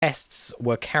tests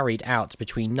were carried out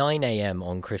between 9 a.m.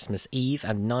 on Christmas Eve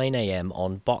and 9 a.m.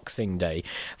 on Boxing Day.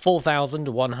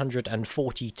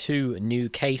 4,142 new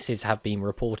cases have been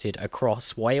reported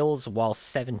across Wales, while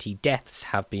 70 deaths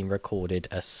have been recorded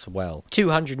as well.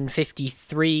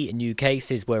 253 new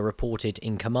cases were reported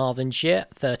in Carmarthenshire,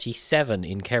 37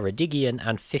 in Ceredigion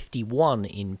and 51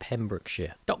 in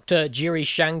Pembrokeshire. Dr. Giri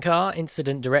Shankar,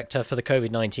 Incident Director for the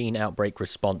COVID-19 outbreak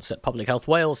response at Public Health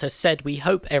Wales, has said, "We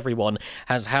hope everyone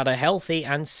has had a healthy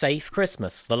and safe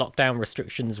Christmas. The lockdown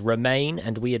restrictions remain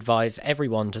and we advise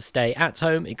everyone to stay at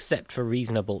home except for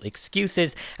reasonable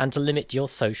excuses and to limit your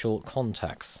social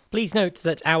contacts." Please note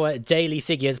that our daily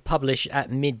figures published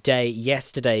at midday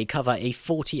yesterday cover a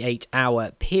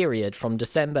 48-hour period from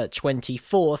December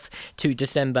 24th to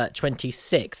December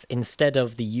 26th instead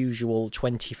of the usual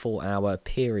 24-hour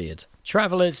period.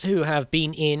 Travellers who have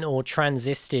been in or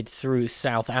transited through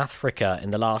South Africa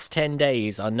in the last 10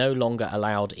 days are no longer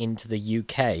allowed into the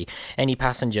UK. Any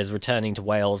passengers returning to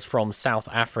Wales from South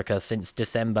Africa since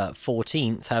December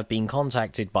 14th have been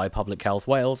contacted by Public Health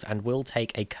Wales and will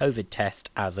take a COVID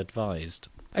test as advised.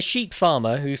 A sheep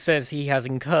farmer who says he has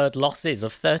incurred losses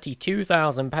of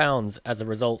 £32,000 as a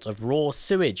result of raw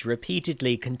sewage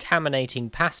repeatedly contaminating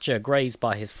pasture grazed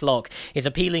by his flock is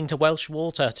appealing to Welsh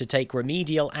Water to take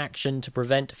remedial action to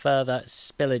prevent further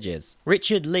spillages.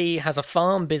 Richard Lee has a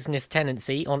farm business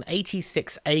tenancy on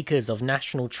 86 acres of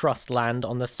National Trust land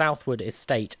on the Southwood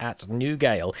estate at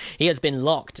Newgale. He has been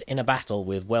locked in a battle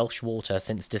with Welsh Water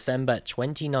since December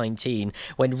 2019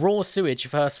 when raw sewage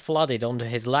first flooded onto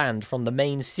his land from the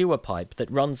main sewer pipe that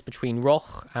runs between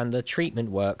Roch and the treatment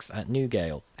works at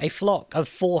Newgale. A flock of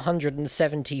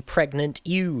 470 pregnant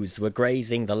ewes were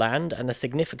grazing the land, and a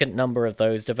significant number of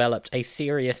those developed a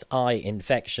serious eye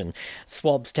infection.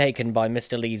 Swabs taken by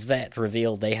Mr. Lee's vet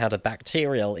revealed they had a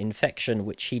bacterial infection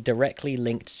which he directly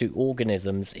linked to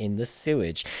organisms in the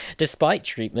sewage. Despite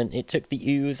treatment, it took the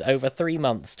ewes over 3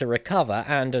 months to recover,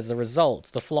 and as a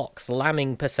result, the flock's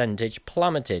lambing percentage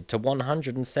plummeted to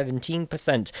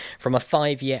 117% from a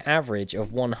 5-year average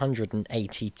of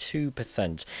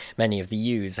 182%. Many of the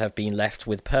ewes have been left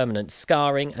with permanent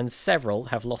scarring and several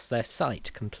have lost their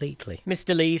sight completely.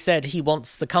 Mr. Lee said he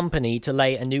wants the company to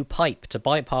lay a new pipe to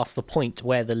bypass the point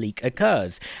where the leak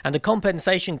occurs, and a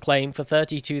compensation claim for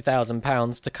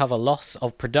 £32,000 to cover loss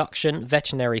of production,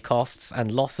 veterinary costs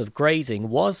and loss of grazing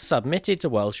was submitted to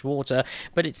Welsh Water,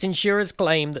 but its insurers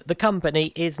claim that the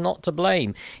company is not to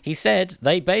blame. He said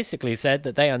they basically said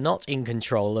that they are not in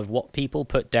control of what people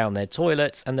put down their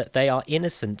toilets and that they are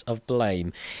innocent of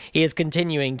blame. He is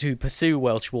continuing to pursue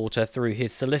Welsh Water through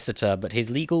his solicitor, but his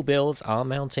legal bills are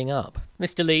mounting up.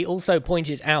 Mr. Lee also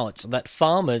pointed out that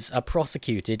farmers are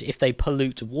prosecuted if they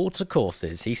pollute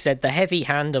watercourses. He said the heavy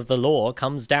hand of the law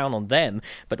comes down on them,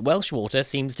 but Welsh Water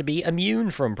seems to be immune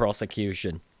from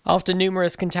prosecution. After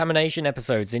numerous contamination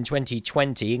episodes in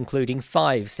 2020, including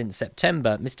 5 since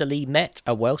September, Mr. Lee met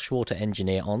a Welsh Water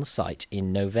engineer on site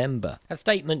in November. A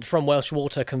statement from Welsh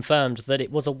Water confirmed that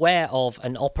it was aware of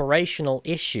an operational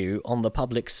issue on the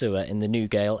public sewer in the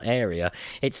Newgale area.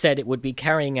 It said it would be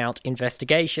carrying out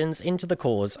investigations into the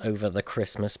cause over the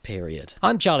Christmas period.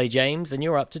 I'm Charlie James, and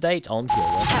you're up to date on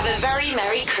Pure West. Have a very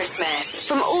Merry Christmas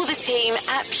from all the team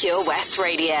at Pure West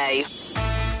Radio.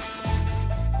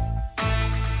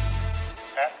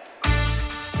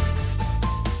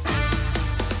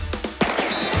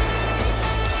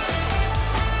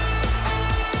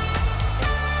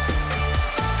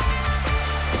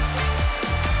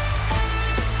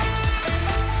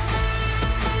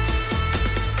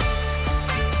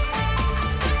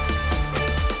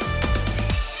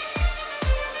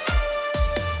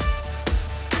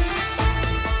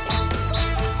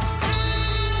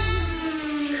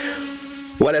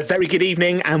 Well, a very good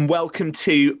evening and welcome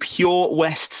to Pure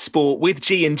West Sport with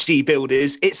G&G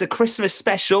Builders. It's a Christmas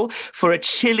special for a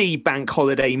chilly bank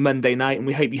holiday Monday night, and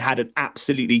we hope you had an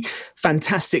absolutely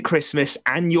fantastic Christmas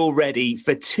and you're ready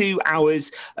for 2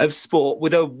 hours of sport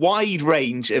with a wide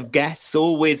range of guests,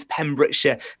 all with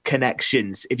Pembrokeshire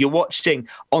connections. If you're watching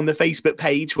on the Facebook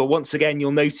page, well, once again,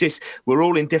 you'll notice we're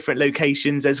all in different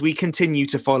locations as we continue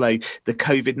to follow the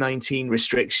COVID-19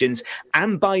 restrictions.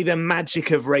 And by the magic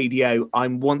of radio,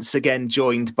 I'm once again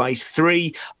joined by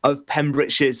 3 of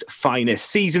Pembrokeshire's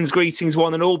finest. Season's greetings,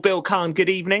 one and all. Bill Kahn, good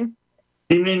evening.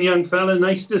 Evening, young fella.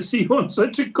 Nice to see you on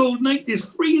such a cold night.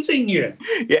 It's freezing here.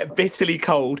 Yeah, bitterly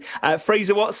cold.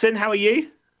 Fraser Watson, how are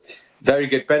you? Very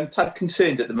good, Ben. Tad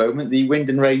concerned at the moment. The wind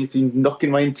and rain has been knocking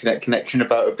my internet connection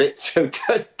about a bit, so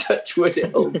touch wood,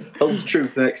 it holds true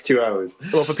for the next 2 hours.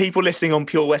 Well, for people listening on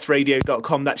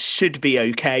purewestradio.com, that should be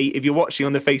okay. If you're watching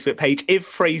on the Facebook page, if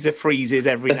Fraser freezes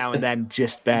every now and then,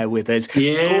 just bear with us.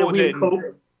 Yeah,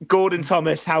 Gordon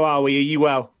Thomas, how are we? Are you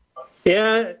well?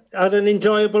 Yeah, had an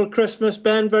enjoyable Christmas,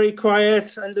 Ben. Very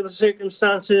quiet under the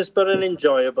circumstances, but an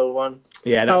enjoyable one.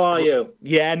 Yeah, how are you?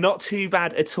 Yeah, not too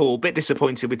bad at all. Bit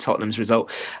disappointed with Tottenham's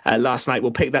result last night.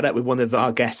 We'll pick that up with one of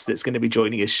our guests that's going to be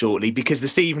joining us shortly, because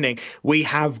this evening we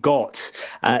have got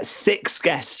 6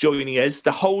 guests joining us.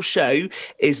 The whole show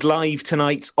is live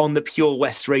tonight on the Pure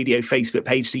West Radio Facebook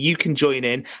page, so you can join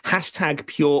in. #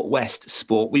 Pure West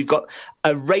Sport. We've got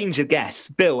a range of guests,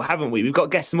 Bill, haven't we? We've got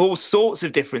guests from all sorts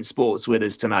of different sports with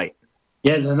us tonight.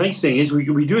 Yeah, the nice thing is we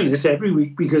could be doing this every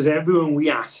week because everyone we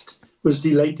asked was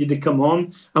delighted to come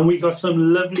on, and we got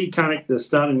some lovely characters,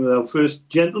 starting with our first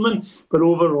gentleman, but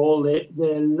overall they're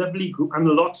a lovely group and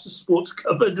lots of sports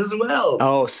covered as well.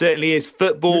 Oh, certainly is.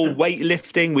 Football,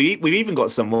 weightlifting. We've even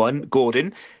got someone,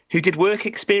 Gordon, who did work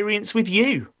experience with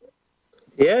you.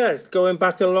 Yeah, it's going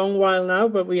back a long while now,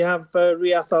 but we have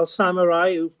Riyadh Al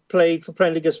Samurai, who played for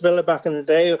Prendergast Villa back in the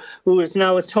day, who is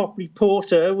now a top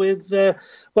reporter with,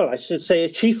 I should say a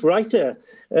chief writer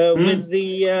with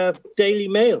the Daily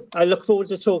Mail. I look forward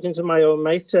to talking to my old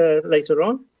mate later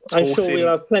on. I'm sure we'll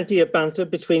have plenty of banter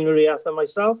between Riyadh and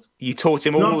myself. You taught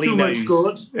him all he knows.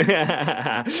 Not too much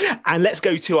good. And let's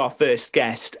go to our first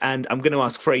guest. And I'm going to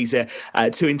ask Fraser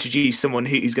to introduce someone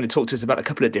who's going to talk to us about a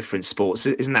couple of different sports.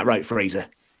 Isn't that right, Fraser?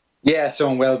 Yeah,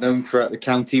 someone well known throughout the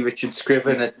county, Richard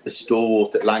Scriven, a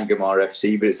stalwart at Langamar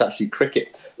FC, but it's actually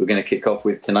cricket we're going to kick off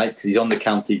with tonight because he's on the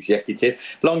county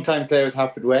executive. Long-time player with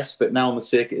Haverfordwest, but now on the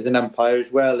circuit as an umpire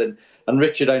as well. And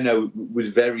Richard, I know, was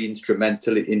very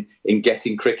instrumental in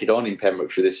getting cricket on in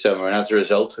Pembrokeshire this summer. And as a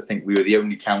result, I think we were the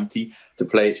only county to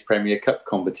play its Premier Cup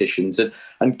competitions.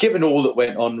 And given all that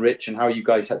went on, Rich, and how you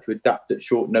guys had to adapt at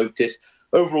short notice,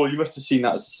 overall, you must have seen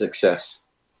that as a success.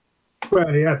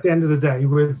 Well, yeah, at the end of the day,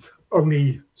 with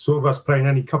only sort of us playing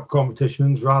any cup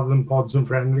competitions rather than pods and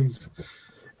friendlies,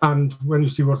 and when you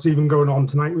see what's even going on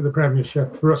tonight with the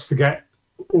Premiership, for us to get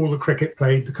all the cricket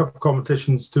played, the cup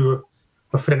competitions to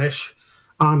a finish,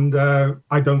 and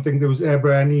I don't think there was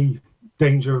ever any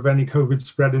danger of any COVID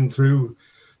spreading through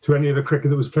to any of the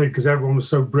cricket that was played because everyone was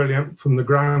so brilliant, from the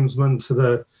groundsman to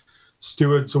the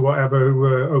stewards or whatever, who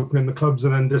were opening the clubs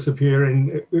and then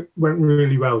disappearing. It went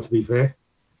really well, to be fair.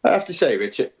 I have to say,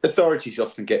 Richard, authorities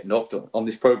often get knocked on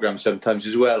this programme sometimes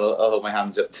as well. I'll hold my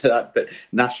hands up to that. But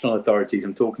national authorities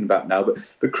I'm talking about now.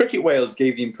 But Cricket Wales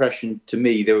gave the impression to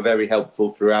me they were very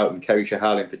helpful throughout, and Kerry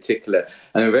Shahal in particular.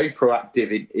 And they were very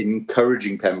proactive in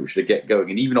encouraging Pembrokeshire to get going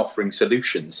and even offering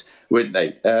solutions, weren't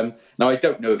they? Now, I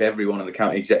don't know if everyone on the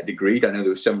county exec agreed. I know there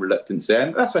was some reluctance there.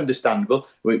 And that's understandable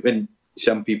when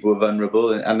some people were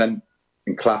vulnerable and then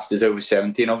classed as over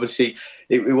 70, and obviously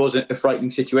it wasn't a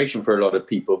frightening situation for a lot of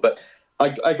people, but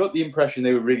I got the impression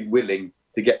they were really willing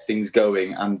to get things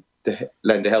going and to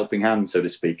lend a helping hand, so to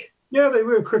speak. Yeah, they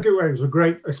were. Cricket Wales were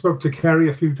great. I spoke to Kerry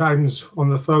a few times on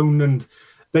the phone, and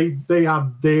they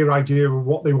had their idea of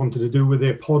what they wanted to do with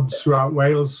their pods throughout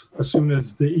Wales as soon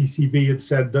as the ECB had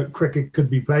said that cricket could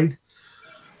be played,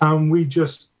 and we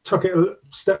just took it a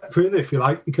step further, if you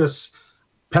like, because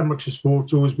Pembrokeshire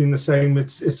sport's always been the same.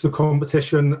 It's the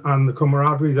competition and the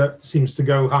camaraderie that seems to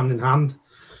go hand in hand.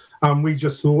 And we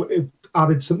just thought it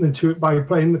added something to it by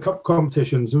playing the cup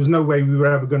competitions. There was no way we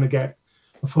were ever going to get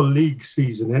a full league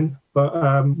season in, but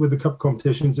with the cup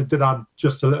competitions, it did add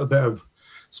just a little bit of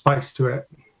spice to it.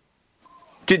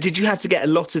 Did you have to get a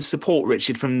lot of support,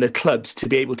 Richard, from the clubs to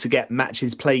be able to get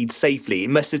matches played safely? It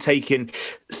must have taken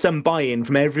some buy-in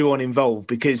from everyone involved,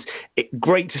 because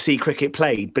great to see cricket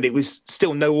played, but it was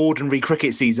still no ordinary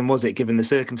cricket season, was it, given the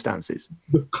circumstances?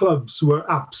 The clubs were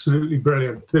absolutely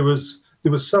brilliant. There was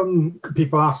some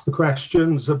people asked the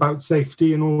questions about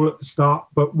safety and all at the start,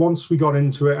 but once we got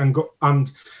into it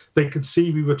and they could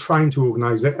see we were trying to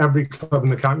organise it. Every club in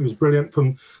the county was brilliant,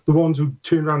 from the ones who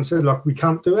turned around and said, look, we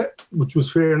can't do it, which was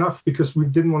fair enough because we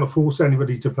didn't want to force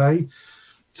anybody to play,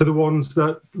 to the ones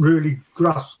that really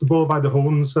grasped the ball by the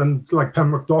horns, and like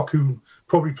Pembroke Dock, who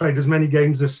probably played as many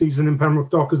games this season in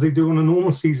Pembroke Dock as they do in a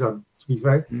normal season, to be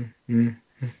fair. Mm-hmm.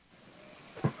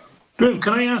 Bill,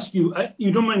 can I ask you,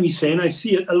 you don't mind me saying, I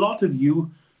see a lot of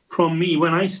you from me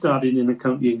when I started in the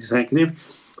county executive.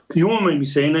 You won't mind me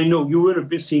saying, I know you were a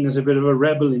bit seen as a bit of a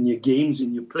rebel in your games,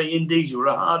 in your playing days. You were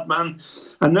a hard man.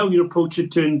 And now you're a poacher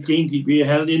turned gamekeeper. You're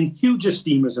held in huge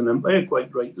esteem as an umpire,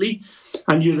 quite rightly.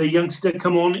 And you're the youngster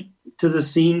come on to the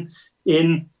scene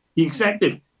in the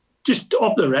executive. just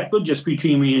off the record, just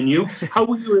between me and you, how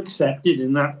were you accepted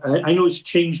in that? I know it's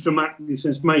changed dramatically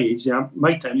since my age. Yeah,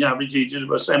 my time, the average age is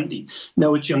about 70.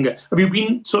 Now it's younger. Have you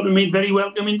been sort of made very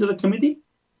welcome into the committee?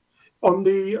 On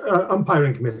the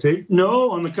umpiring committee?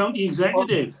 No, on the county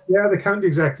executive. Yeah, the county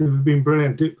executive has been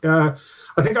brilliant.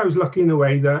 I think I was lucky in a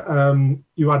way that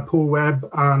you had Paul Webb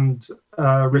and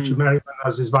Richard Merriman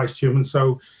as his vice chairman,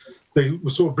 so they were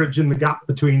sort of bridging the gap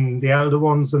between the elder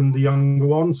ones and the younger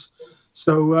ones.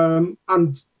 So,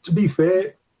 and to be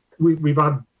fair, we've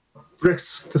had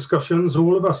brisk discussions,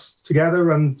 all of us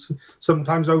together, and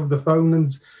sometimes over the phone.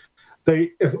 And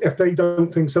if they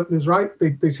don't think something's right,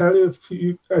 they tell you.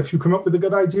 If you come up with a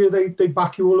good idea, they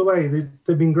back you all the way.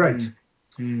 They've been great.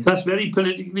 That's very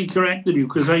politically correct of you,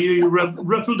 because I hear you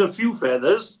ruffled a few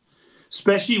feathers,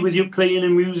 especially with your playing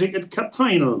in music at cup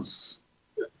finals.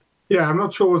 Yeah, I'm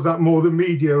not sure was that more the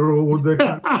media or the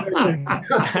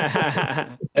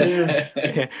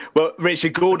Well,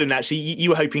 Richard, Gordon, actually,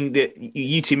 you were hoping that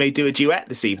you two may do a duet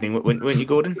this evening, weren't you,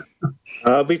 Gordon?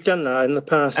 We've done that in the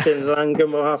past in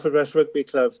Langham or Haverfordwest Rugby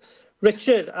Club.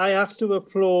 Richard, I have to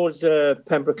applaud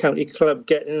Pembroke County Club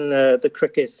getting the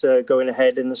cricket going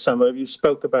ahead in the summer. You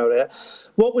spoke about it.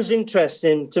 What was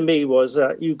interesting to me was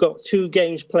that you got 2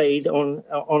 games played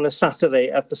on a Saturday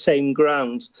at the same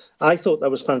ground. I thought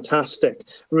that was fantastic.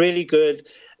 Really good.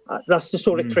 That's the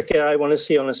sort of cricket I want to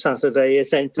see on a Saturday.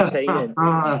 It's entertaining.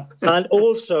 And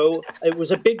also, it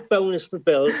was a big bonus for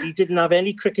Bill. He didn't have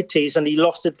any cricket tees and he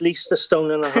lost at least 1.5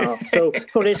 stone. So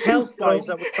for his health-wise,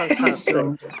 that was fantastic.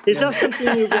 Is that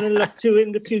something you're going to look to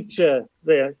in the future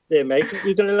there, mate?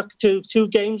 You're going to look to 2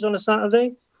 games on a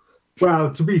Saturday?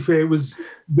 Well, to be fair, it was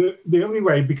the only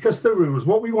way, because the rules,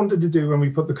 what we wanted to do when we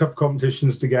put the cup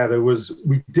competitions together was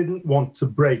we didn't want to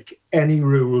break any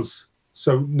rules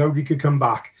so nobody could come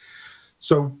back.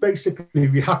 So basically,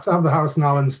 we had to have the Harrison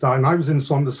Allen style. And I was in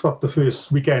Saundersfoot the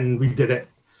first weekend we did it.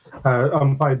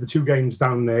 By the 2 games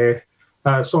down there,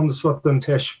 Saundersfoot and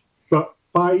Tish. But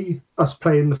by us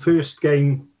playing the first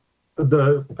game,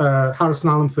 the Harrison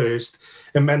Allen first,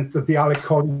 it meant that the Alec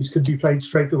Collies could be played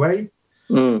straight away.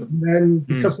 And then,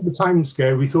 because of the time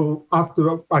scale, we thought,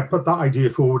 after I put that idea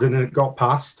forward and it got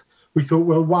passed, we thought,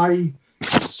 well, why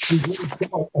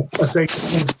a day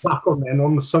back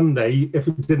on the Sunday if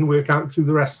it didn't work out through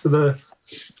the rest of the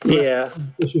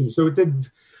competition? So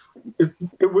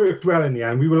it worked well in the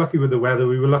end. We were lucky with the weather.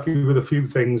 We were lucky with a few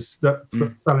things that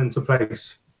fell into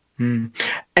place.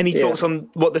 Any thoughts on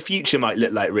what the future might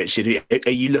look like, Richard?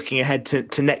 Are you looking ahead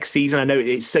to next season? I know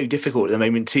it's so difficult at the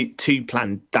moment to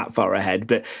plan that far ahead,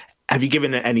 but have you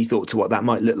given it any thought to what that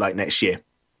might look like next year?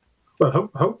 Well,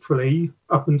 hopefully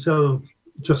up until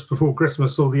just before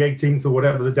Christmas or the 18th or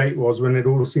whatever the date was when it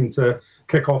all seemed to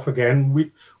kick off again,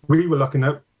 we were looking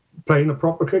at playing a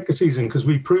proper cricket season because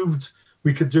we proved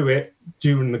we could do it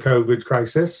during the COVID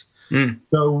crisis.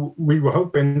 So we were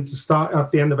hoping to start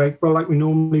at the end of April like we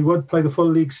normally would, play the full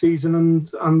league season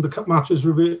and the cup matches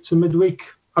revert to midweek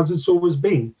as it's always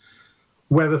been.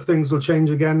 Whether things will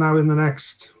change again now in the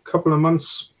next couple of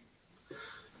months,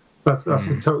 that's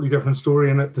a totally different story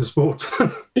in it, the sport.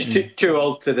 Just to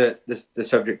alter the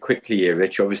subject quickly here,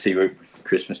 Rich, obviously we're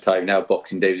Christmas time now,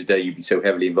 Boxing Day is a day you'd be so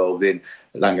heavily involved in,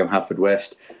 Langham,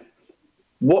 Haverfordwest.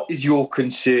 What is your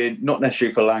concern, not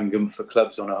necessarily for Langham, but for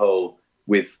clubs on a whole,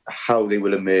 with how they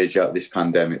will emerge out of this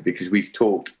pandemic? Because we've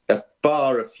talked,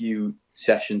 bar a few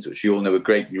sessions, which you all know are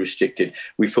greatly restricted,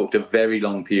 we've talked a very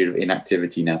long period of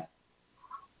inactivity now.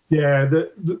 Yeah,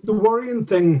 the worrying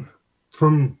thing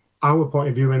from our point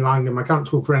of view in Langham, I can't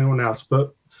talk for anyone else,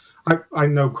 but I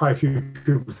know quite a few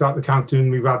people throughout the county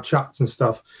and we've had chats and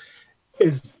stuff,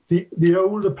 is the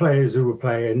older players who were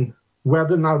playing,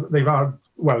 whether now that they've had,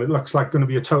 well, it looks like going to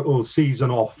be a total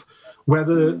season off,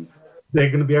 whether they're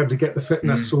going to be able to get the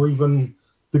fitness or even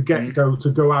the get-go to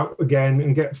go out again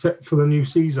and get fit for the new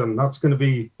season. That's going to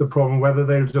be the problem, whether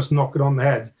they'll just knock it on the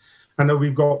head. I know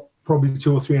we've got probably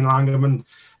 2 or 3 in Langham and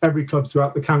every club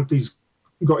throughout the county's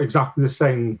got exactly the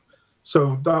same.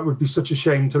 So that would be such a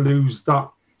shame to lose that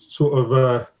sort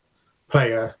of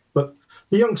player. But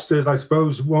the youngsters, I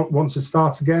suppose, once it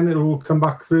starts again, it'll all come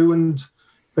back through and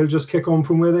they'll just kick on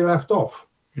from where they left off.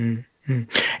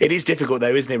 It is difficult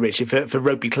though, isn't it, Richard, for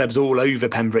rugby clubs all over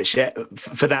Pembrokeshire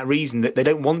for that reason, that they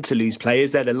don't want to lose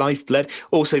players. They're the lifeblood.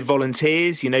 Also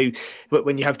volunteers, but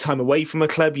when you have time away from a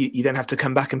club, you then have to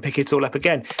come back and pick it all up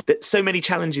again. There's so many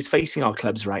challenges facing our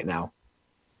clubs right now.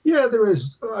 Yeah, there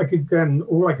is. Again,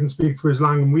 all I can speak for is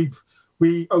Langham.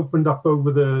 We opened up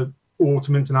over the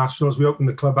autumn internationals. We opened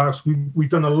the clubhouse. We've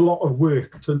done a lot of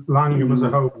work to Langham as a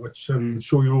whole, which I'm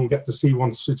sure you'll all get to see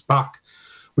once it's back.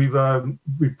 We've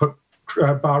put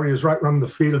barriers right around the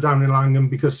field down in Langham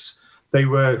because they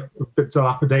were a bit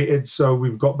dilapidated. So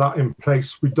we've got that in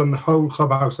place. We've done the whole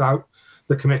clubhouse out,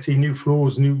 the committee, new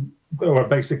floors,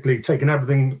 basically taken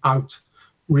everything out,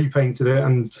 repainted it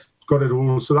and got it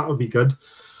all. So that would be good.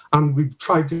 And we've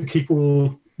tried to keep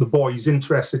all the boys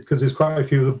interested because there's quite a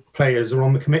few of the players are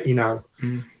on the committee now.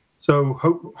 So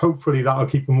hopefully that'll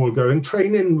keep them all going.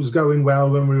 Training was going well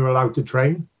when we were allowed to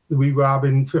train. We were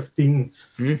having 15,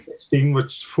 16,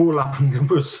 which for Langham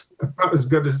was about as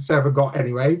good as it's ever got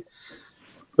anyway.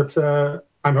 But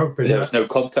I'm hoping... There was no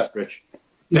contact, Rich.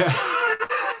 Yeah.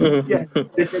 Yeah, there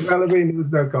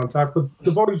was no contact, but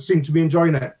the boys seem to be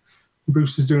enjoying it.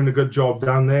 Bruce is doing a good job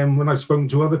down there, and when I've spoken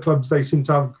to other clubs, they seem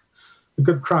to have a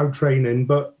good crowd training,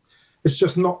 but it's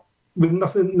just not with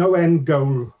nothing, no end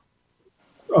goal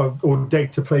or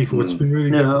date to play for. It's been really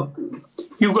good.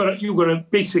 You've got a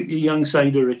basically young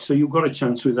side of it, so you've got a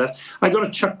chance with that. I got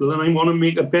a chuckle, and I want to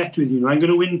make a bet with you. I'm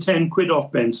going to win 10 quid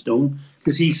off Ben Stone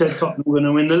because he said Tottenham were going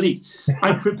to win the league.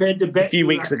 I'm prepared to bet a few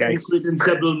weeks ago 10 quid and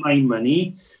double my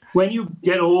money. When you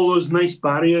get all those nice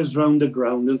barriers round the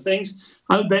ground and things,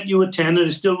 I'll bet you a tenner.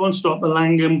 It still won't stop the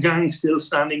Langham gang still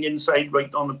standing inside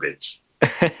right on the pitch.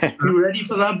 You ready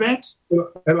for that bet?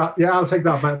 Yeah, I'll take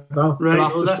that bet. Right,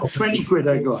 well, that's 20 quid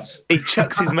I got. He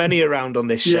chucks his money around on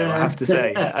this show, I have to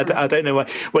say. I don't know why.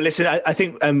 Well, listen, I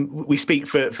think we speak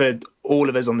for all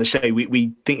of us on the show.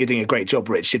 We think you're doing a great job,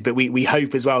 Richard, but we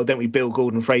hope as well, don't we, Bill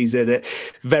Gordon Fraser, that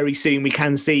very soon we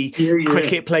can see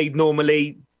cricket played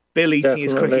normally. Bill eating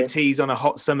his cricket teas on a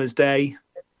hot summer's day.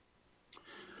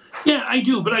 Yeah, I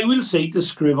do, but I will say to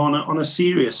Scriv on a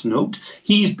serious note,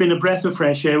 he's been a breath of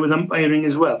fresh air with umpiring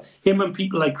as well. Him and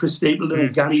people like Chris Stapleton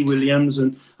and Gary Williams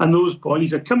and those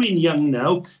boys are coming young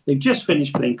now. They've just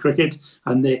finished playing cricket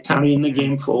and they're carrying the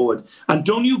game forward. And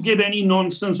don't you give any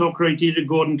nonsense or criteria to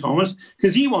Gordon Thomas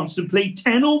because he wants to play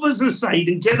 10 overs a side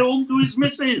and get home to his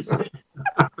missus.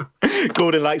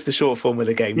 Gordon likes the short form of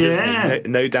the game, doesn't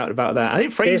he? No doubt about that. I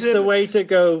think Fraser... It's the way to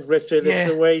go, Richard.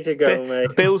 It's the way to go,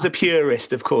 mate. Bill's a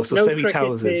purist, of course, or so he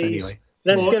tells us anyway.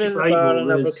 Let's get in the bar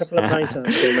and have a couple of pints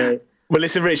after, mate. Well,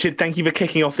 listen, Richard, thank you for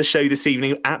kicking off the show this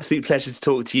evening. Absolute pleasure to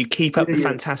talk to you. Keep up the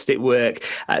fantastic work.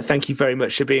 Thank you very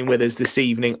much for being with us this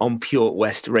evening on Pure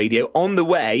West Radio. On the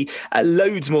way,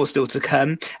 loads more still to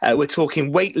come. We're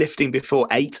talking weightlifting before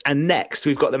 8. And next,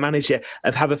 we've got the manager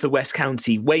of Haverfordwest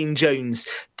County, Wayne Jones,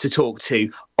 to talk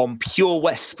to on Pure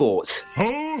West Sport.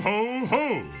 Ho, ho,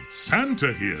 ho!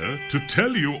 Santa here to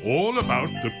tell you all about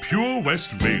the Pure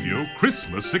West Radio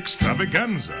Christmas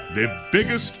Extravaganza, their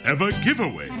biggest ever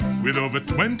giveaway, with over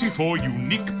 24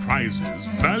 unique prizes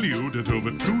valued at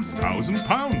over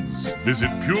 £2,000. Visit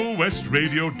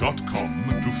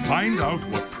purewestradio.com to find out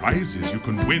what prizes you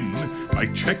can win by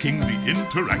checking the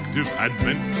interactive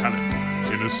Advent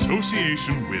calendar in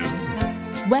association with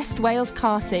West Wales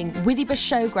Karting, Withybush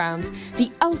Showground, the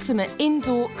ultimate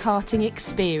indoor karting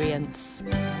experience.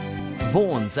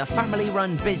 Vaughan's, a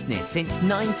family-run business since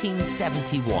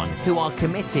 1971, who are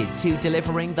committed to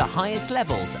delivering the highest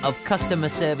levels of customer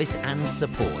service and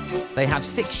support. They have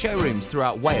 6 showrooms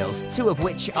throughout Wales, 2 of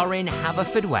which are in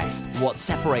Haverfordwest. What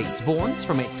separates Vaughan's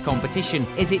from its competition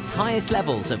is its highest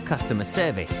levels of customer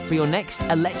service. For your next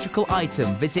electrical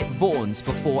item, visit Vaughan's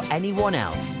before anyone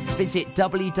else. Visit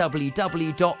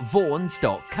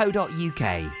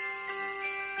www.vaughans.co.uk.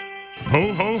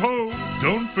 Ho, ho, ho!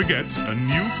 Don't forget, a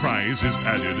new prize is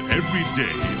added every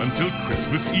day until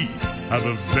Christmas Eve. Have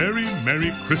a very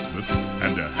Merry Christmas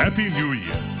and a Happy New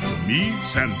Year from me,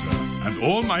 Santa, and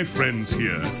all my friends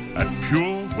here at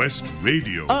Pure West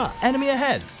Radio. Ah, enemy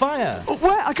ahead! Fire! Oh,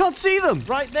 where? I can't see them!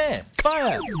 Right there!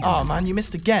 Fire! Oh man, you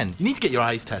missed again. You need to get your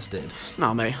eyes tested.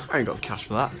 Nah, mate, I ain't got the cash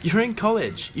for that. You're in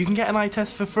college. You can get an eye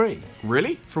test for free.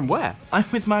 Really? From where? I'm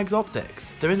with Mags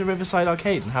Optics. They're in the Riverside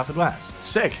Arcade in Haverfordwest.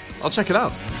 Sick. I'll check it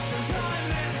out.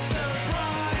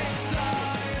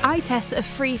 Eye tests are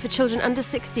free for children under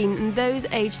 16 and those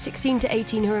aged 16 to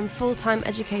 18 who are in full-time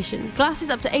education. Glasses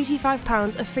up to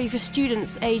 £85 are free for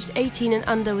students aged 18 and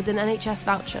under with an NHS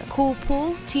voucher. Call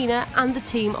Paul, Tina and the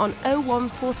team on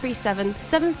 01437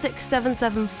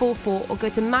 767744 or go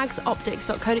to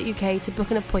magsoptics.co.uk to book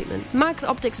an appointment. Mags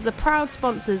Optics are the proud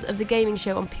sponsors of the gaming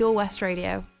show on Pure West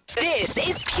Radio. This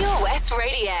is Pure West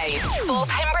Radio for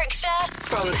Pembrokeshire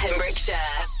from Pembrokeshire.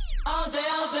 All day,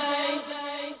 all day.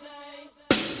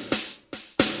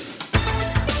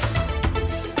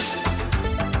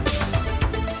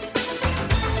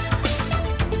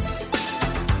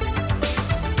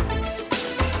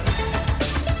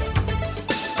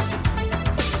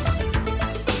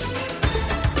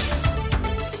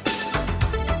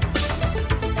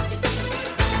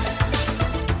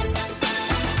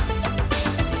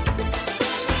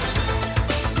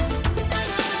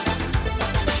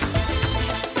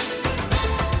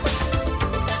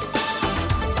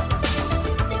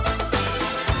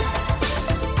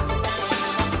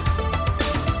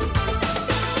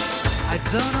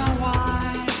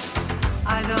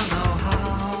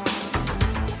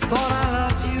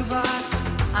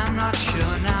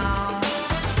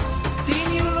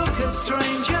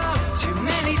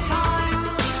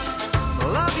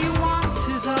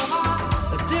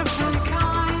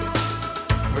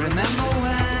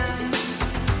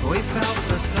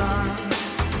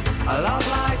 A love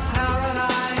like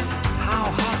paradise, how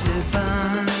hot it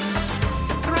burned.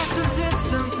 Threat of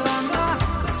distant thunder,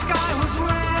 the sky was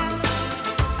red.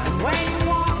 And when you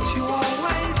walked, you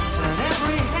always turned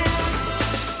every head.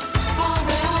 All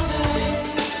day,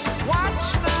 watch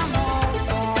them all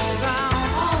fall down.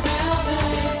 All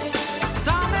day,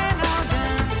 domino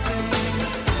dancing.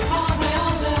 All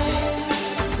day,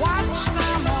 watch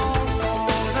them all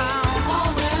fall down.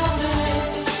 All day,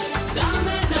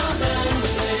 domino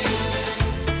dancing.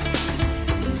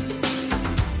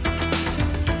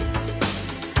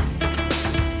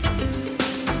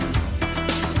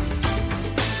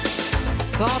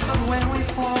 Thought that when we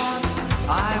fought,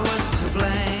 I was to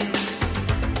blame.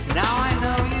 Now I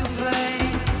know you play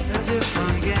a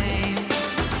different game.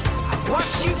 I've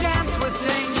watched you dance with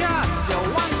danger, still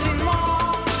wanting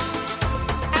more.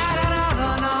 Add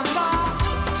another number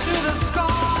to the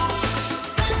score.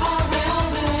 All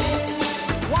day,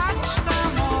 watch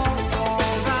them all fall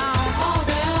down. All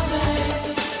day,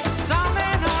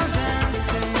 domino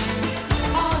dancing.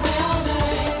 All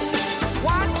day,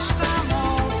 watch them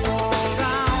all fall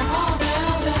down. All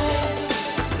day,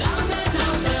 domino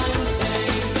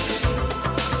dancing.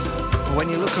 When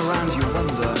you look around, you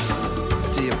wonder,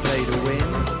 do you play to win?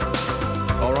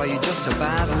 Or are you just a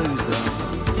bad loser?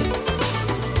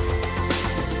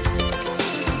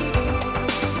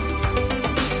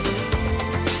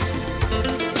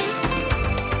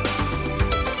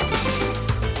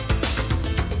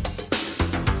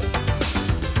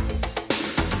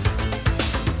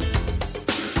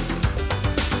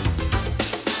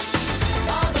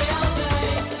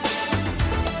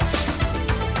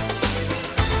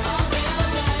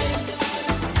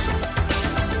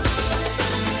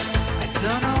 I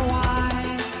don't know why,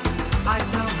 I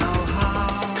don't know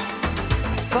how.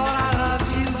 I thought I loved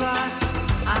you, but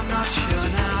I'm not sure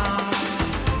now.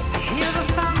 I hear the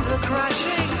thunder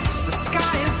crashing, the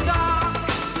sky is dark,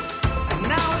 and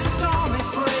now a storm is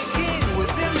breaking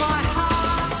within my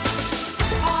heart.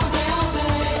 All day,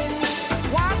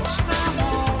 watch them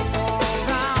all fall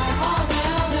down. All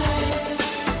day,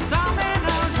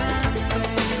 domino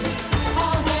dancing.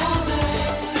 All day,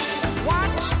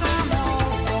 watch them all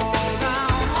fall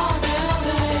down. All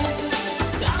day,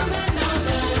 domino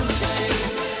dancing.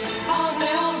 All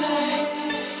day,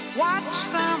 watch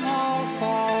them all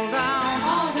fall down.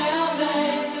 All day,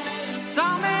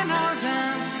 domino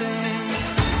dancing.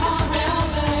 All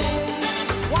day,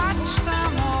 watch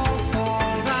them all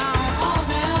fall down. All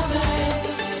day,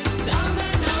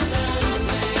 domino dancing.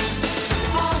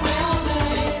 All day,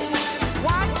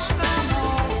 watch them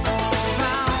all fall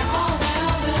down. All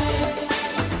day,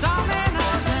 domino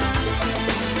dancing.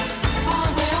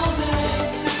 All day,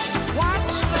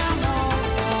 watch them all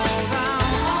fall down.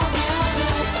 All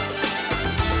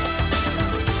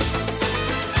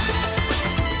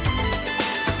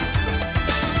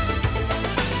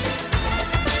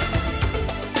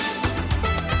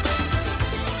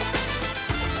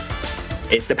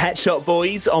It's the Pet Shop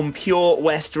Boys on Pure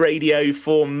West Radio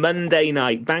for Monday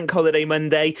night, Bank Holiday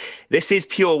Monday. This is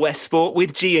Pure West Sport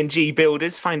with G&G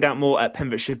Builders. Find out more at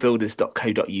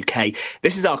pembrokeshirebuilders.co.uk.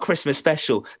 This is our Christmas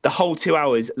special, the whole 2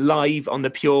 hours live on the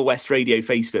Pure West Radio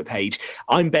Facebook page.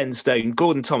 I'm Ben Stone,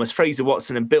 Gordon Thomas, Fraser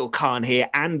Watson and Bill Kahn here,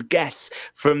 and guests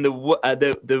from the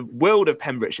world of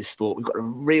Pembrokeshire sport. We've got a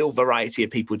real variety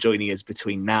of people joining us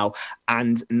between now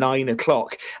and 9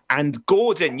 o'clock. And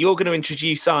Gordon, you're going to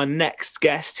introduce our next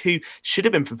guest who should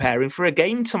have been preparing for a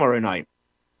game tomorrow night.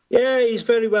 Yeah, he's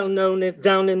very well known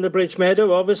down in the Bridge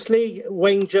Meadow, obviously.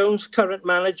 Wayne Jones, current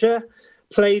manager,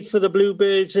 played for the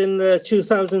Bluebirds in the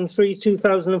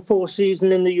 2003-2004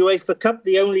 season in the UEFA Cup,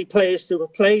 the only players to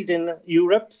have played in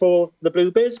Europe for the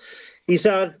Bluebirds. He's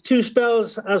had 2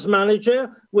 spells as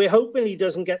manager. We're hoping he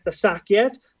doesn't get the sack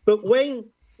yet. But Wayne,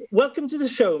 welcome to the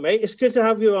show, mate. It's good to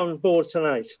have you on board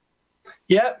tonight.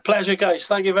 Yeah, pleasure, guys.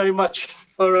 Thank you very much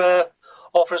for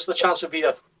offering us the chance to be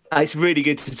here. It's really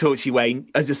good to talk to you, Wayne.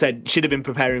 As I said, should have been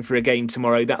preparing for a game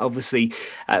tomorrow. That obviously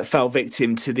fell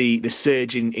victim to the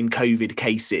surge in COVID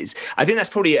cases. I think that's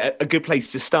probably a good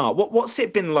place to start. What's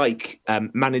it been like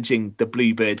managing the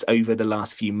Bluebirds over the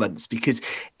last few months? Because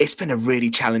it's been a really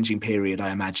challenging period,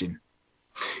 I imagine.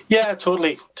 Yeah,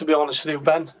 totally, to be honest with you,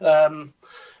 Ben.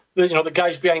 The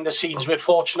guys behind the scenes, we're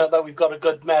fortunate that we've got a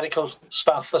good medical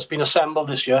staff that's been assembled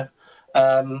this year.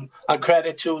 And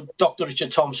credit to Dr.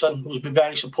 Richard Thompson, who's been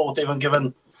very supportive and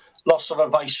given lots of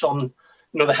advice on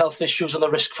the health issues and the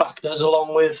risk factors,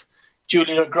 along with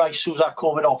Julia Grice, who's our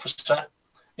COVID officer.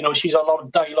 She's had a lot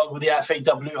of dialogue with the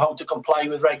FAW, how to comply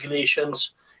with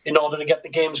regulations in order to get the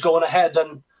games going ahead.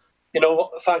 And,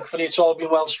 thankfully, it's all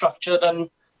been well structured. And,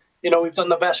 we've done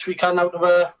the best we can out of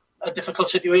a a difficult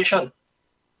situation.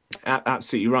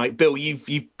 Absolutely right. Bill, you've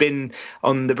been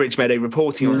on the Bridge Meadow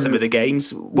reporting on some of the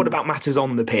games. What about matters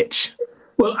on the pitch?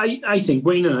 Well, I think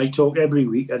Wayne and I talk every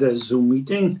week at a Zoom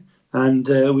meeting, and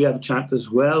we have a chat as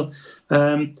well.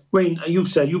 Wayne, you've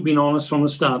said you've been honest from the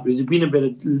start. There's been a bit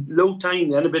of low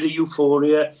time, then a bit of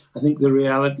euphoria. I think the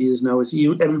reality is now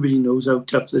everybody knows how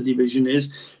tough the division is.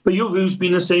 But your view's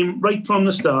been the same right from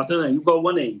the start, hasn't it? You've got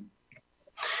one aim.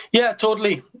 Yeah,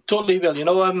 totally,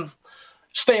 Bill.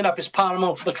 Staying up is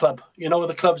paramount for the club.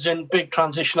 The club's in big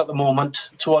transition at the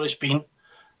moment to what it's been.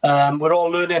 We're all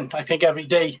learning, I think, every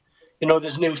day.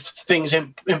 There's new things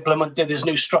implemented, there's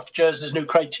new structures, there's new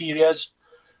criterias.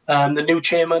 The new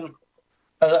chairman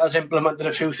has implemented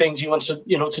a few things he wants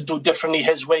to do differently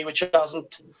his way, which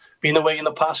hasn't been the way in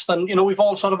the past. And, we've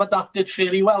all sort of adapted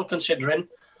fairly well considering.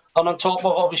 And on top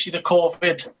of, obviously, the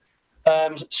COVID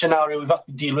scenario we've had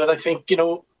to deal with, I think,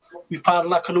 we've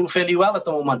paddled that canoe fairly well at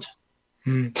the moment.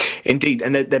 Indeed,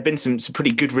 and there have been some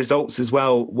pretty good results as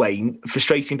well, Wayne.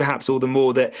 Frustrating perhaps all the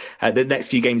more that the next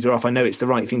few games are off. I know it's the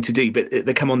right thing to do, but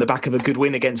they come on the back of a good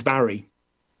win against Barry.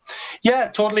 Yeah,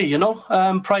 totally.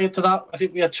 Prior to that, I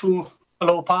think we had 2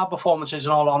 below-par performances,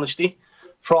 in all honesty,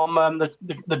 from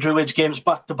the Druids games,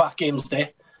 back-to-back games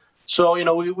there. So,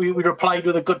 we replied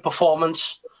with a good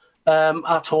performance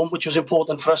at home, which was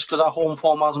important for us because our home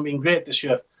form hasn't been great this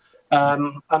year.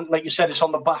 And like you said, it's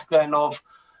on the back then of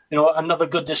another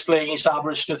good display against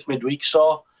Aberystwyth midweek.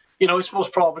 So, it's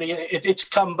most probably, it's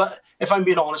come, but if I'm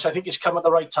being honest, I think it's come at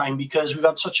the right time because we've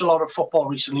had such a lot of football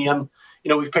recently and,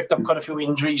 we've picked up quite a few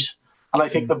injuries. And I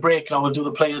think the break now will do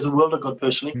the players the world a good,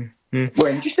 personally.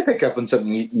 Wayne, just to pick up on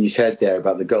something you said there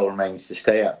about the goal remains to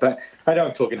stay up, but I know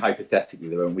I'm talking hypothetically,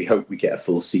 though, and we hope we get a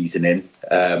full season in.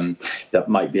 That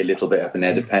might be a little bit up in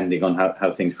there, depending on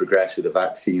how things progress with the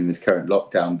vaccine and this current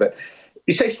lockdown. But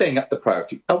you say staying up the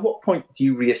priority. At what point do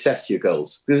you reassess your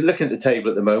goals? Because looking at the table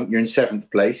at the moment, you're in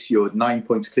 7th place. You're 9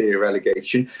 points clear of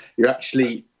relegation. You're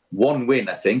actually 1 win,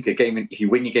 I think. A game. If you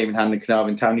win your game in hand in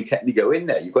Carnarvon Town, you technically go in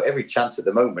there. You've got every chance at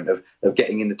the moment of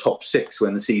getting in the top 6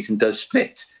 when the season does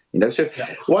split. So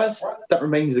whilst that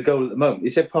remains the goal at the moment,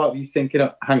 is there part of you thinking,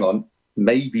 hang on,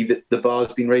 maybe the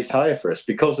bar's been raised higher for us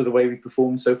because of the way we've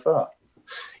performed so far?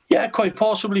 Yeah, quite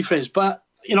possibly, Frizz. But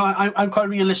I'm quite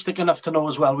realistic enough to know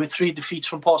as well, with 3 defeats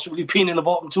from possibly being in the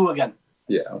bottom 2 again.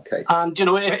 Yeah, okay. And,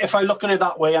 if I look at it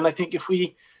that way, and I think if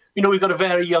we've got a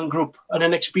very young group and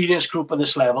an experienced group at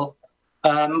this level,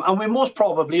 and we're most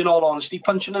probably, in all honesty,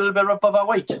 punching a little bit above our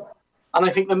weight. And I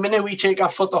think the minute we take our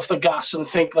foot off the gas and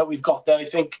think that we've got there, I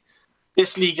think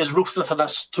this league is ruthless on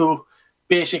us to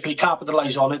basically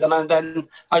capitalise on it. And then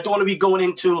I don't want to be going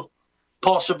into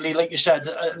possibly, like you said,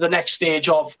 the next stage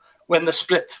of when the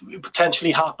split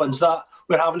potentially happens, that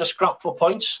we're having to scrap for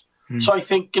points. So I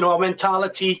think, our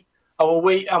mentality, our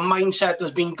mindset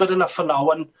has been good enough for now,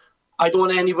 and I don't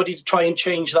want anybody to try and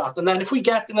change that. And then if we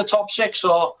get in the top 6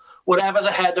 or whatever's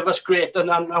ahead of us, great, and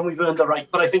we've earned the right.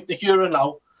 But I think the here and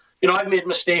now, I've made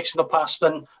mistakes in the past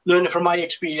and learning from my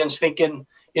experience, thinking,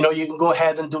 you can go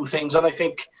ahead and do things. And I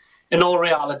think, in all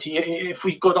reality, if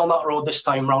we go down that road this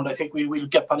time round, I think we'll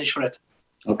get punished for it.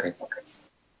 Okay.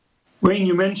 Wayne,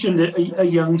 you mentioned a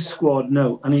young squad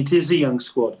now, and it is a young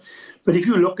squad. But if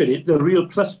you look at it, the real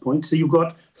plus points, so you've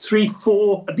got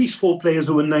at least 4 players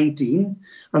who are 19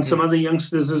 and some other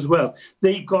youngsters as well.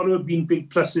 They've got to have been big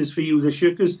pluses for you this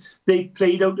year because they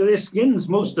played out of their skins,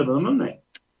 most of them, haven't they?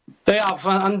 They have,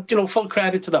 and full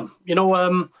credit to them.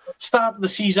 Start of the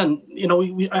season,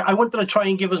 I wanted to try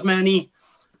and give as many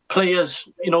players,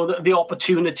 the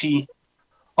opportunity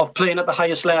of playing at the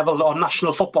highest level of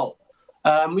national football.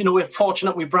 We're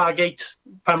fortunate we brag 8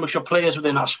 Pembrokeshire players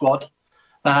within our squad.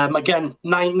 Again,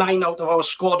 9 out of our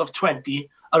squad of 20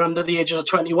 are under the age of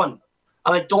 21.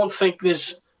 And I don't think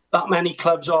there's that many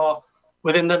clubs are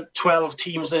within the 12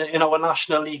 teams in our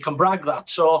National League can brag that.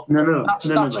 So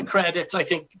that's a credit, I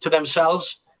think, to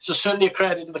themselves. It's certainly a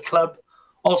credit to the club.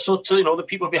 Also to, the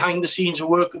people behind the scenes who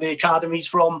work with the academies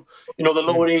from, the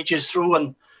lower ages through.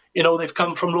 And, they've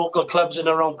come from local clubs in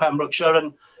and around Pembrokeshire.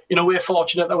 And, we're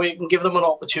fortunate that we can give them an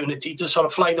opportunity to sort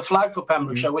of fly the flag for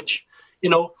Pembrokeshire, which,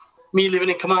 me living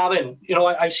in Carmarthen,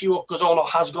 I see what goes on or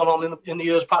has gone on in the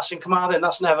years past in Carmarthen.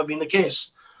 That's never been the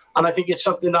case. And I think it's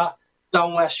something that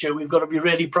down west here we've got to be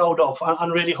really proud of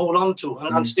and really hold on to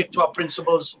and stick to our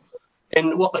principles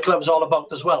in what the club's all about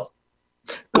as well.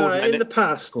 In the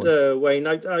past, Wayne,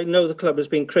 I know the club has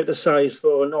been criticised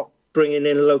for not bringing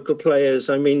in local players.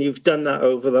 I mean, you've done that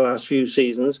over the last few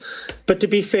seasons. But to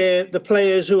be fair, the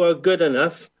players who are good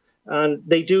enough and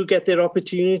they do get their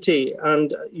opportunity,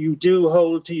 and you do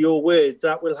hold to your word,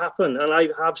 that will happen. And I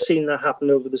have seen that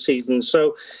happen over the season.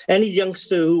 So any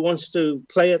youngster who wants to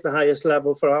play at the highest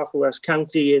level for Haverfordwest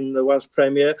County in the Welsh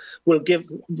Premier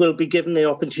will be given the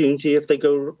opportunity if they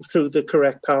go through the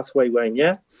correct pathway, Wayne,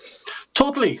 yeah?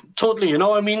 Totally. You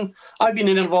know, I mean, I've been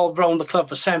involved around the club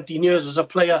for 17 years as a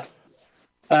player.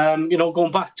 You know,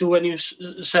 going back to when you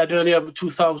said earlier,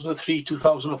 2003,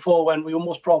 2004, when we were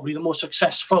most probably the most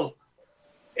successful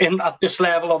at this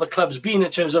level of the club's been in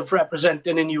terms of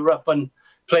representing in Europe and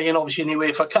playing, obviously, in the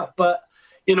UEFA Cup. But,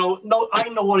 you know, I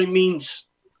know what it means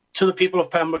to the people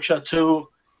of Pembrokeshire to,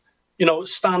 you know,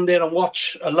 stand there and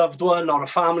watch a loved one or a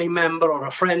family member or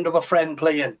a friend of a friend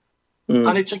playing.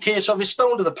 And it's a case of it's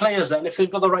down to the players then, if they've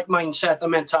got the right mindset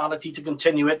and mentality to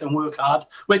continue it and work hard,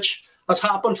 which has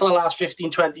happened for the last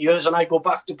 15, 20 years. And I go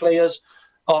back to players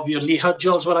of your Lee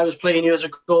Hudgels when I was playing years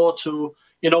ago to,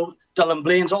 you know, Dylan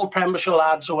Blaine's, all Pembrokeshire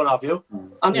lads or what have you.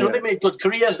 And, you know, they made good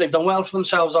careers. They've done well for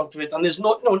themselves out of it. And there's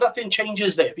nothing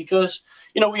changes there because,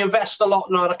 you know, we invest a lot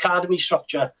in our academy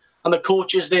structure and the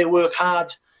coaches, they work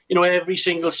hard, you know, every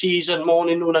single season,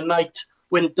 morning, noon and night,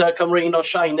 winter, come rain or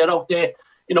shine. They're out there,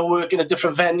 you know, working at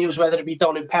different venues, whether it be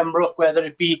down in Pembroke, whether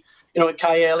it be, you know, in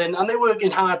Caerleon, and they're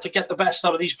working hard to get the best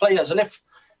out of these players. And if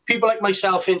people like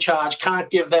myself in charge can't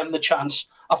give them the chance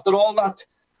after all that,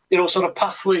 you know, sort of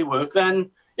pathway work, then,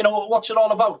 you know, what's it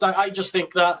all about? I just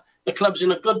think that the club's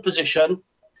in a good position,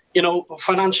 you know,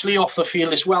 financially off the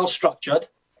field, it's well structured.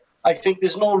 I think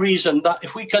there's no reason that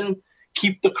if we can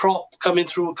keep the crop coming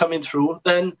through,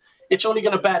 then it's only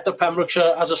going to better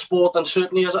Pembrokeshire as a sport and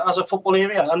certainly as a football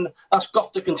area. And that's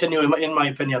got to continue, in my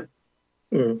opinion.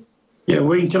 Yeah,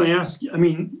 Wayne, can I ask, I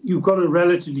mean, you've got a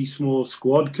relatively small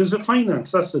squad because of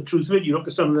finance. That's the truth of it. You look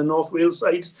at some of the North Wales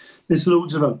sides, there's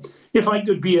loads of them. If I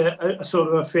could be a sort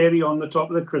of a fairy on the top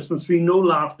of the Christmas tree, no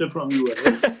laughter from you.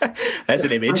 There's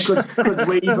an image. I could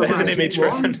wave There's an image,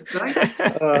 wand, right?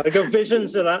 I got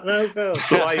visions of that now, Phil.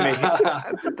 Blimey.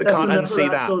 I can't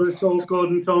unsee that. Sort of talk,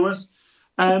 Gordon Thomas.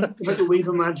 If I could wave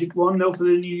a magic wand now for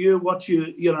the new year, what's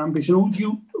your ambition?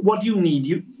 What do you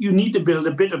need? You need to build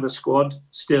a bit of a squad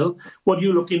still. What are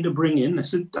you looking to bring in?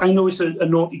 I know it's a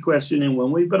naughty question in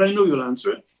one way, but I know you'll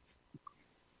answer it.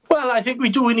 Well, I think we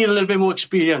need a little bit more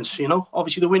experience, you know.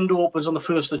 Obviously, the window opens on the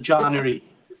 1st of January.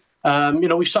 You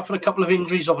know, we've suffered a couple of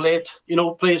injuries of late, you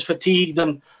know, players fatigued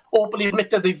and openly admit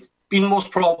that they've been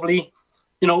most probably,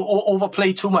 you know,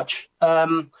 overplayed too much.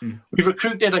 We've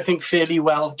recruited, I think, fairly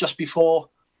well just before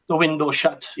the window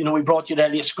shut. You know, we brought your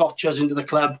Elliot Scotchers into the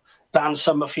club, Dan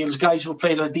Summerfields, guys who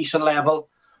played at a decent level,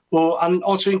 and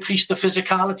also increased the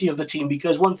physicality of the team.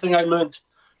 Because one thing I learned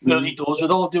early doors,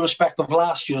 with all due respect of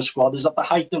last year's squad, is that the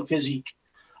height and physique,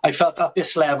 I felt at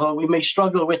this level we may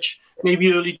struggle, which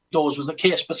maybe early doors was the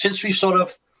case. But since we've sort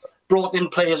of brought in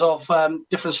players of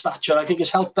different stature, I think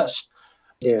it's helped us.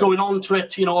 Yeah. Going on to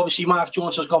it, you know, obviously Mark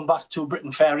Jones has gone back to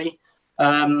Britain Ferry.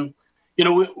 You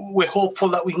know, we're hopeful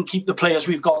that we can keep the players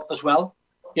we've got as well.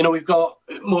 You know, we've got,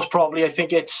 most probably, I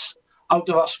think it's out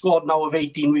of our squad now of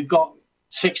 18, we've got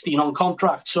 16 on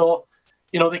contract. So,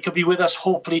 you know, they could be with us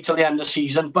hopefully till the end of the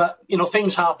season. But, you know,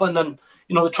 things happen and,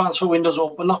 you know, the transfer window's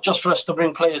open, not just for us to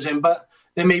bring players in, but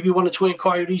there may be 1 or 2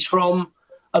 inquiries from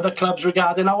other clubs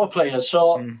regarding our players.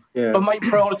 So, but my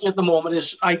priority at the moment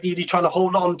is ideally trying to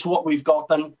hold on to what we've got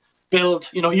and build,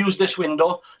 you know, use this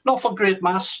window, not for great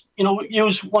mass, you know,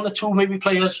 use 1 or 2 maybe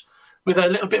players with a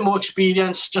little bit more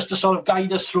experience just to sort of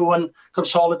guide us through and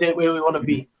consolidate where we want to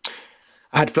be.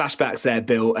 I had flashbacks there,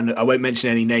 Bill, and I won't mention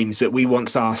any names, but we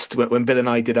once asked, when Bill and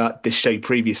I did this show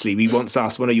previously, we once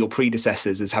asked one of your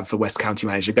predecessors as Haverfordwest County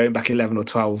manager, going back 11 or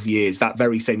 12 years, that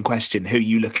very same question, who are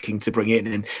you looking to bring in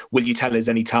and will you tell us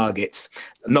any targets?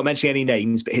 I'm not mentioning any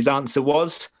names, but his answer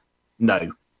was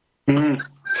no. So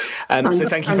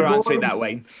thank you for answering that,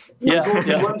 Wayne.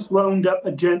 Gordon once wound up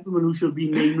a gentleman who shall be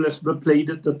nameless but played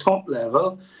at the top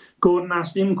level. Gordon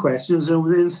asked him questions, and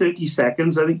within 30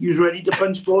 seconds, I think he was ready to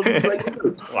punch Gordon's leg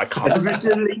through. I can't.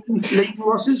 Leighton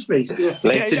was his face. Yeah.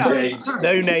 Leighton James.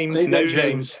 No names.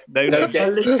 Leighton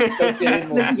Phillips.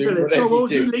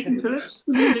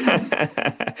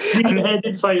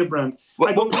 Green-headed firebrand.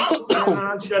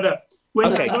 I'll shut up.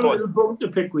 When I got a little bone to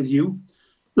pick with you,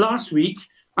 last week,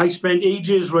 I spent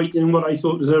ages writing what I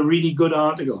thought was a really good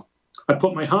article. I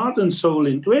put my heart and soul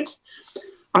into it.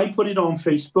 I put it on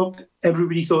Facebook.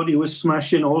 Everybody thought he was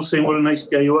smashing, all saying what a nice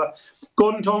guy you are.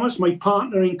 Gordon Thomas, my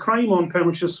partner in crime on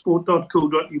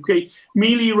pembrokeshiresport.co.uk,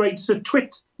 merely writes a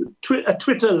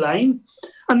Twitter line,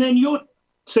 and then you're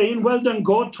saying, well done,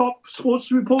 God, top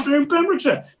sports reporter in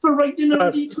Pembrokeshire, for writing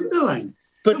a Twitter line.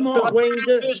 But I'm on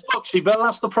Facebook, see, Bill,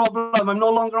 that's the problem. I'm no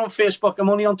longer on Facebook. I'm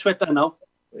only on Twitter now.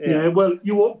 Yeah, well,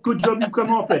 good job you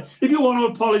come off it. If you want to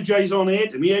apologise on air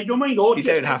to me, I don't mind. You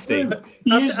don't have to.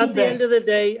 At the end of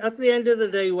the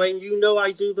day, Wayne, you know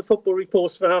I do the football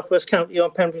reports for Half West County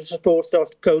on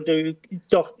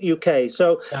pembrokeshire.co.uk.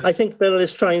 So I think Bill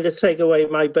is trying to take away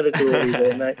my bit of glory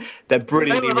there, mate. They're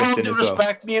brilliantly written as well.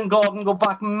 Respect, me and Gordon go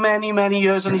back many, many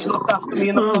years, and he's looked after me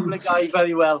in the public eye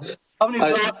very well. Haven't you,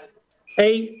 Gordon?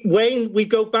 Hey, Wayne, we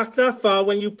go back that far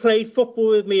when you played football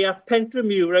with me at Pentre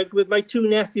with my two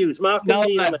nephews, Mark and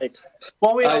Neil, mate.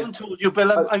 What we haven't told you,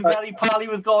 Bill, I'm very pally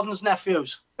with Gordon's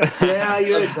nephews. Yeah, I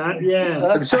heard that, yeah.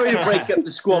 I'm sorry to break up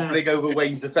the squabbling over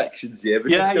Wayne's affections here.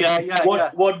 But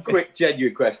one quick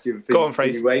genuine question for Go on,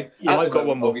 Fraser. Wayne. Yeah, I've got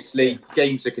one more. Obviously,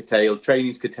 games are curtailed,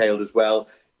 training's curtailed as well.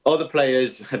 Other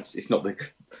players, it's not the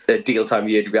ideal time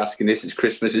of year to be asking this. It's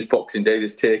Christmas, it's Boxing Day,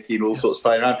 there's turkey and all sorts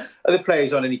flying around. Are the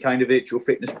players on any kind of virtual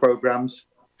fitness programmes?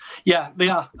 Yeah, they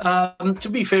are. To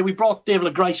be fair, we brought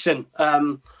David LaGrice in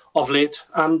of late,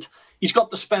 and he's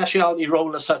got the speciality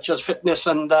role as such as fitness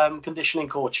and conditioning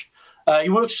coach. He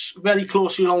works very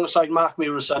closely alongside Mark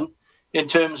Murison in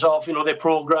terms of their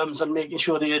programmes and making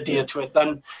sure they adhere to it.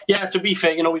 And yeah, to be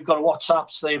fair, we've got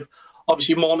WhatsApps. They've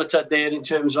obviously monitored there in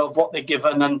terms of what they're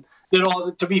given, and they're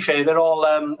all, to be fair, they're all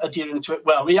adhering to it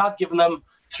well. We had given them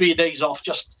 3 days off,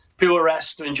 just pure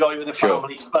rest to enjoy with their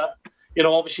families. But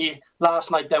obviously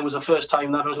last night then was the first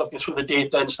time that I was looking through the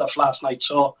data and stuff last night.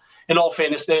 So in all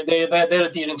fairness, they're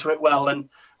adhering to it well, and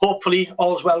hopefully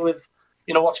all's well with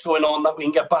what's going on, that we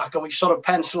can get back. And we've sort of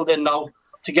penciled in now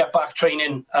to get back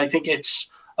training. I think it's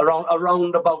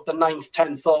around about the 9th,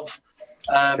 10th of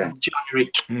January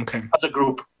as a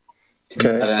group.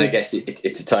 Okay. And I guess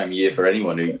it's a time of year for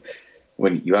anyone who,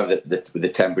 when you have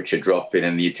the temperature dropping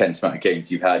and the intense amount of games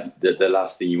you've had, the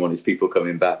last thing you want is people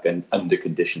coming back and under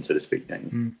condition, so to speak,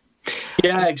 don't you?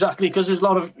 Yeah, exactly, because there's a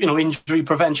lot of injury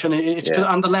prevention.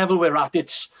 And the level we're at,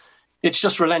 it's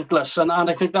just relentless. And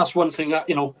I think that's one thing that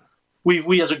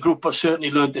we as a group have certainly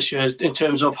learned this year in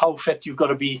terms of how fit you've got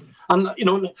to be. And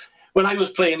when I was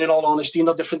playing, in all honesty,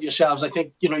 not different to yourselves, I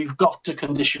think, you've got to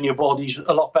condition your bodies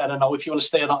a lot better now if you want to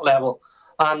stay at that level.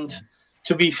 And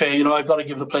to be fair, I've got to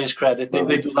give the players credit. They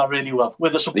do that really well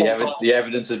with the support. The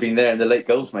evidence has been there in the late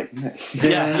goals making.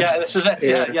 Yeah, this is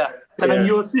it. Yeah. And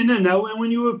you're thinner now, and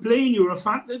when you were playing, you were a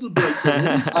fat little bloke.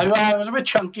 I was a bit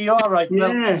chunky, all right.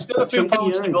 Yeah, still a few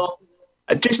pounds to go.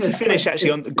 Just to finish,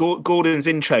 actually, on Gordon's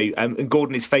intro, and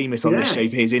Gordon is famous on this show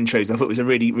for his intros. I thought it was a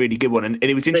really, really good one, and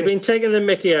it was interesting. They've been taking the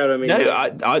mickey out of me. No,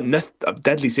 I'm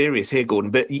deadly serious here,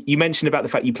 Gordon. But you mentioned about the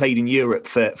fact you played in Europe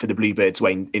for the Bluebirds,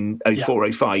 Wayne, in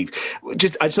 04-05. I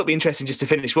just thought it'd be interesting just to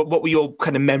finish. What were your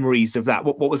kind of memories of that?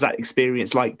 What was that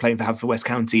experience like playing for Haverford West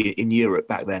County in Europe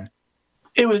back then?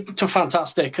 It was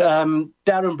fantastic.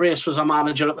 Darren Brace was our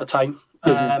manager at the time.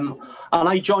 And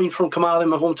I joined from Carmarthen,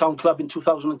 my hometown club, in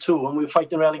 2002, and we were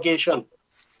fighting relegation.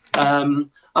 And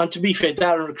to be fair,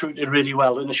 Darren recruited really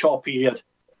well in a short period.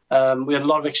 We had a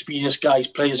lot of experienced guys,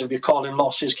 players of your Colin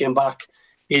Losses came back,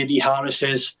 A.D.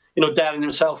 Harris's. Darren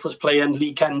himself was playing,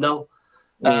 Lee Kendall.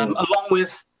 Along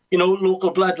with,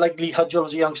 local blood, like Lee Hudgell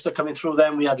was a youngster coming through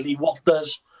then. We had Lee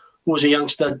Walters, who was a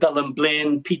youngster, Dylan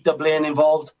Blaine, Peter Blaine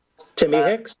involved. Timmy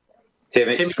Hicks. Tim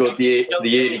Hicks scored the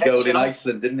yearly goal in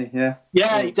Iceland, didn't he?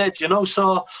 Yeah, he did,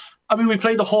 So, we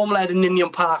played the home leg in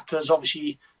Ninian Park because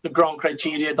obviously the ground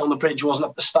criteria down the bridge wasn't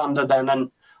up to standard then.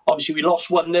 And obviously we lost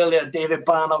 1-0 there, David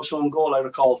Barnhouse own goal, I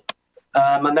recall.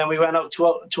 And then we went out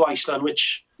to Iceland,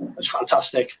 which was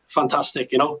fantastic.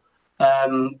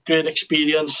 Great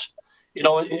experience.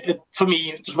 For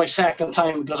me, it was my second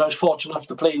time because I was fortunate enough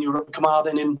to play in Europe,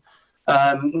 Carmarthen in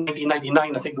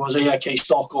 1999, I think it was AIK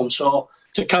Stockholm. So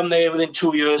to come there within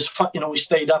 2 years, we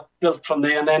stayed up, built from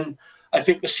there. And then I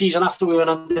think the season after we went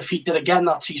undefeated again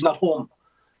that season at home.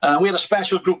 We had a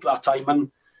special group that time and,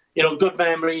 good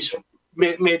memories,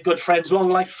 made good friends, long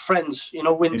life friends.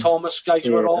 Wyn Thomas, guys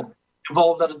were all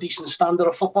involved at a decent standard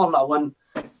of football now. And,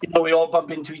 we all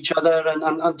bump into each other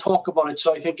and talk about it.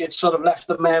 So I think it's sort of left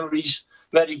the memories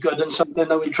very good and something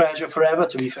that we treasure forever,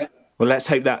 to be fair. Well, let's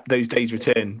hope that those days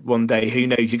return one day. Who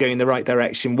knows? You're going in the right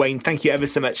direction. Wayne, thank you ever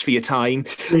so much for your time.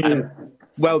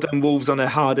 Well done, Wolves, on a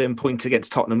hard-earned point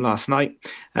against Tottenham last night.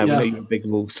 We know you're a big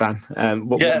Wolves fan.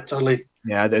 Totally.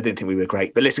 Yeah, I didn't think we were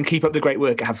great. But listen, keep up the great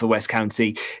work at Haverford West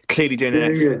County. Clearly doing an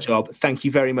excellent job. Thank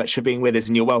you very much for being with us,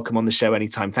 and you're welcome on the show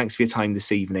anytime. Thanks for your time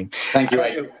this evening. Thank you,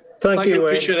 Wayne. Thank you, Wayne.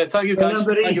 Appreciate it. Thank you, guys.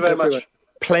 Thank you very much.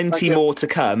 Plenty more to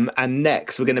come. And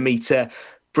next, we're going to meet a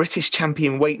British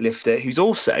champion weightlifter who's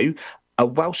also a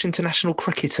Welsh international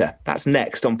cricketer. That's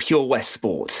next on Pure West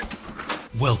Sport.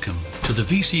 Welcome to the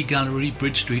VC Gallery,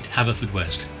 Bridge Street,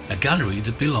 Haverfordwest, a gallery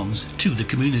that belongs to the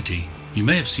community. You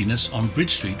may have seen us on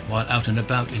Bridge Street while out and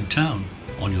about in town.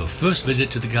 On your first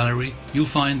visit to the gallery, you'll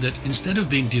find that instead of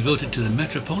being devoted to the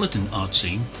metropolitan art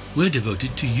scene, we're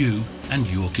devoted to you and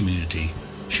your community.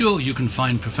 Sure, you can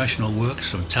find professional works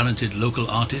from talented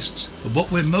local artists, but what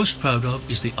we're most proud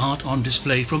of is the art on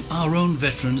display from our own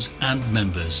veterans and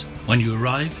members. When you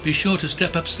arrive, be sure to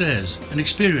step upstairs and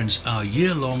experience our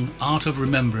year-long Art of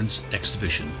Remembrance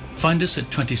exhibition. Find us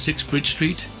at 26 Bridge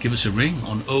Street, give us a ring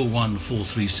on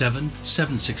 01437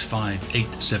 765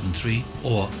 873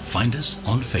 or find us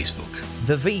on Facebook.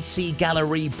 The VC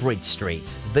Gallery, Bridge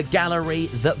Street, the gallery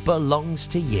that belongs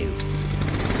to you.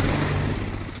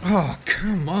 Oh,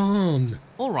 come on.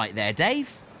 All right there,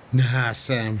 Dave. Nah,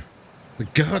 Sam. The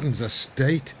garden's a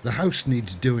state. The house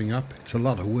needs doing up. It's a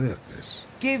lot of work, this.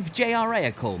 Give JRA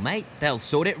a call, mate. They'll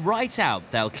sort it right out.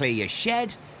 They'll clear your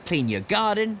shed, clean your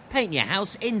garden, paint your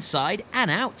house inside and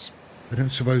out. I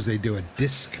don't suppose they do a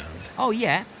discount. Oh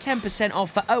yeah, 10%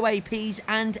 off for OAPs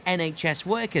and NHS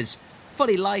workers.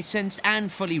 Fully licensed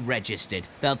and fully registered.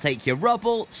 They'll take your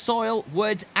rubble, soil,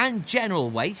 wood and general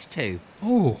waste too.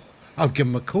 Oh, I'll give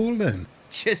them a call then.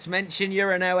 Just mention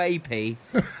you're an OAP.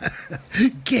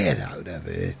 Get out of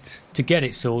it. To get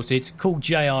it sorted, call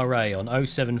JRA on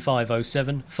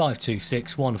 07507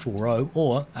 526 140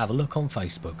 or have a look on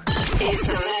Facebook. It's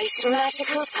the most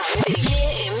magical time of the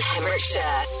year in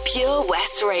Pembrokeshire. Pure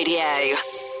West Radio.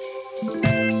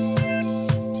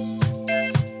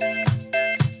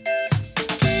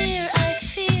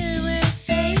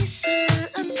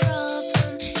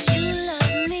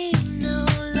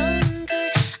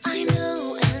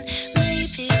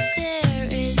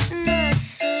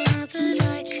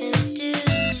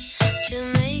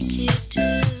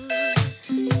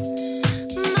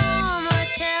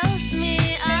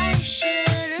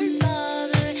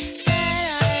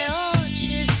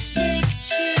 Stick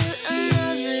to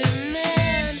another man.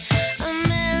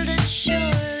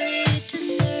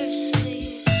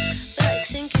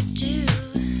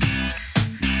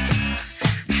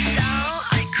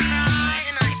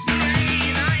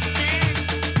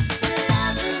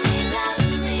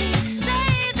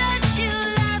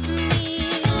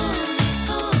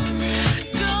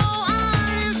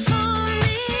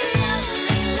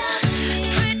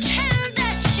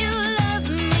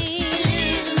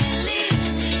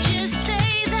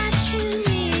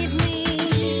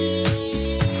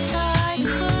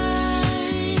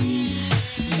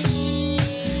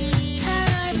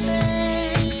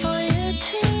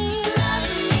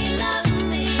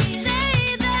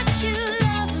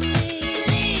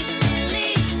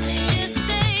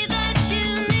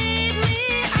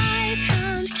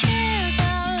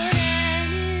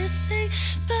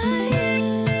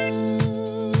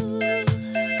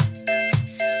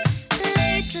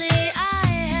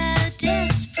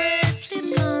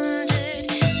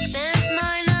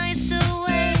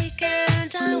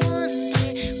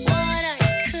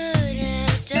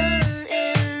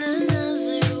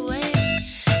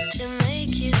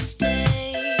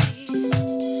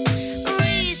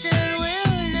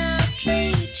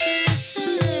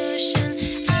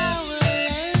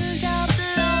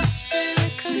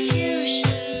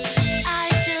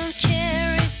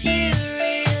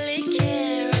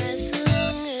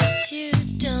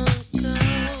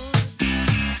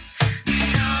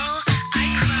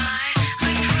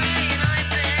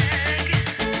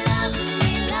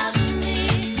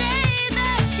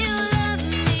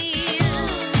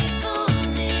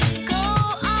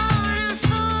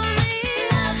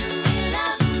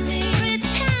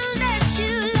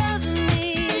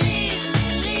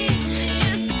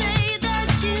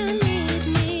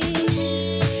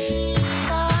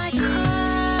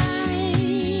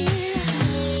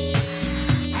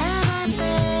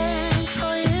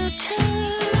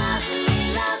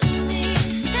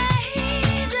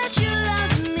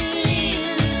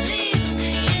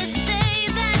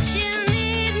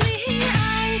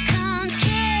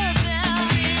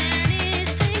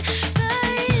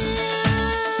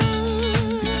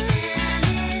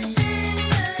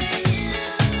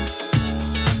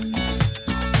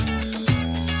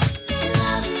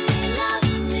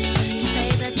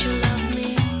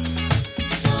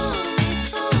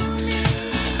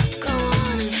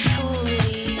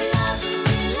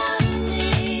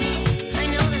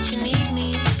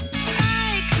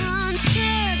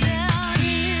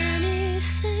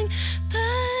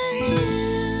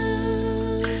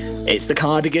 It's the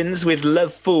Cardigans with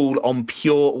Love Fool on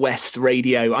Pure West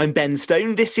Radio. I'm Ben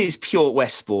Stone. This is Pure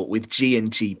West Sport with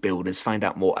G&G Builders. Find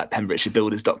out more at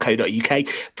pembrokeshirebuilders.co.uk.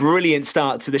 Brilliant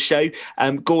start to the show.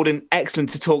 Gordon, excellent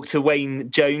to talk to Wayne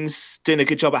Jones. Doing a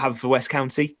good job at Haverfordwest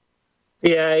County.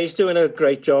 Yeah, he's doing a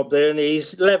great job there, and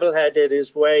he's level-headed,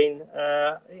 is Wayne,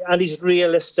 and he's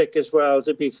realistic as well,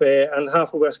 to be fair. And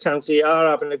Haverfordwest County are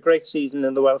having a great season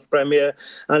in the Welsh Premier,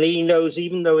 and he knows,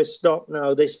 even though it's stopped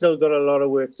now, they've still got a lot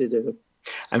of work to do.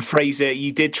 And Fraser,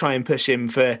 you did try and push him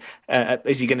for,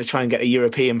 is he going to try and get a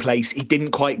European place? He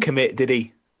didn't quite commit, did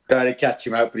he? Tried to catch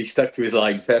him out, but he stuck to his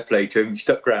line. Fair play to him. He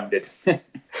stuck grounded.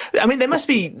 I mean, there must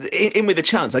be in with a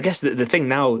chance. I guess the thing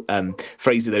now,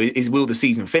 Fraser, though, is will the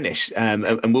season finish? And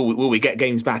will we get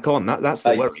games back on? That's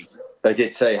the worry. I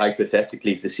did say,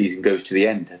 hypothetically, if the season goes to the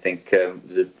end, I think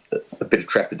there's a bit of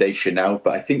trepidation now,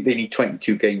 but I think they need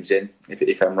 22 games in,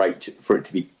 if I'm right, for it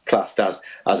to be classed as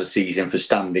a season for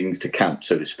standings to count,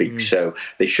 so to speak. So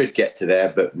they should get to there,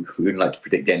 but we wouldn't like to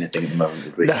predict anything at the moment,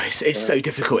 would we? No, it's so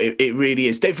difficult. It really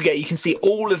is. Don't forget, you can see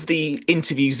all of the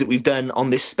interviews that we've done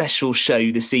on this special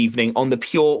show this evening on the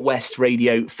Pure West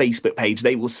Radio Facebook page.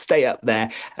 They will stay up there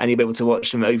and you'll be able to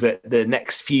watch them over the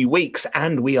next few weeks.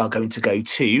 And we are going to go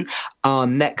to our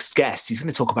next guest, who's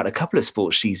going to talk about a couple of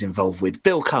sports she's involved with.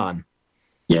 Bill Kahn.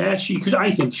 Yeah, she could. I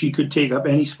think she could take up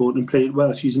any sport and play it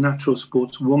well. She's a natural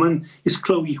sportswoman. It's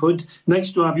Chloe Hood.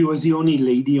 Nice to have you as the only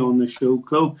lady on the show,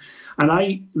 Chloe. And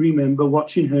I remember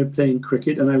watching her playing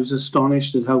cricket, and I was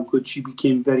astonished at how good she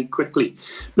became very quickly.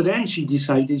 But then she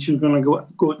decided she was going to go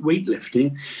at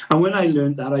weightlifting. And when I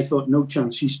learned that, I thought, no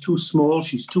chance. She's too small.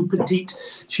 She's too petite.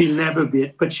 She'll never be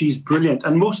it. But she's brilliant.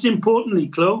 And most importantly,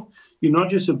 Chloe, you're not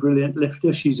just a brilliant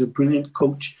lifter, she's a brilliant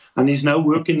coach and is now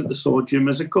working at the Sword Gym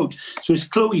as a coach. So it's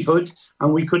Chloe Hood,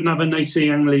 and we couldn't have a nicer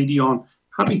young lady on.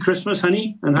 Happy Christmas,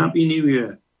 honey, and Happy New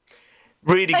Year.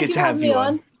 Really good to have you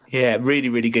on. Yeah, really,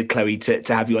 really good, Chloe, to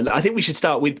have you on. I think we should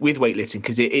start with weightlifting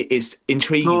because it is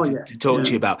intriguing to talk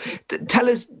to you about. Tell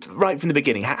us right from the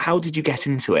beginning, how did you get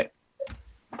into it?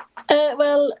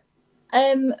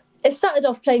 It started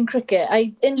off playing cricket.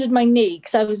 I injured my knee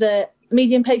because I was a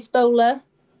medium pace bowler.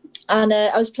 And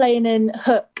I was playing in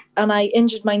hook and I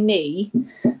injured my knee.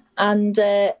 And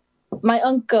my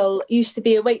uncle used to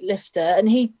be a weightlifter and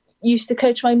he used to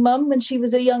coach my mum when she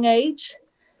was a young age.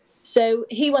 So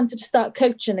he wanted to start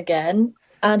coaching again.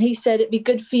 And he said it'd be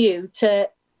good for you to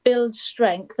build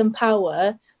strength and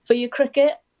power for your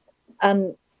cricket.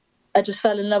 And I just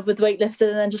fell in love with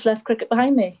weightlifting and then just left cricket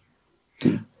behind me.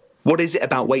 What is it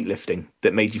about weightlifting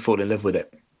that made you fall in love with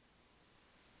it?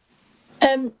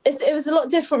 It was a lot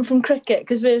different from cricket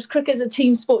because whereas cricket is a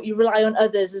team sport, you rely on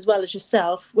others as well as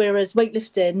yourself. Whereas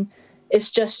weightlifting,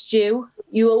 it's just you.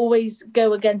 You always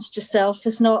go against yourself.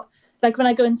 It's not like when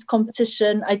I go into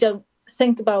competition, I don't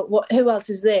think about who else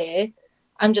is there.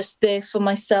 I'm just there for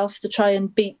myself to try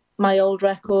and beat my old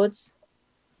records.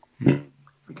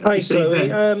 Hi,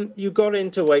 Chloe. You got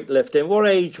into weightlifting. What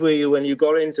age were you when you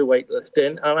got into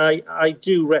weightlifting? And I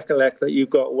do recollect that you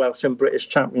got Welsh and British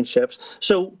championships.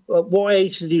 So what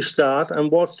age did you start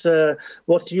and what do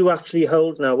you actually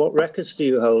hold now? What records do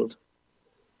you hold?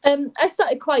 I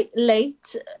started quite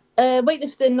late.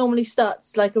 Weightlifting normally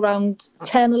starts like around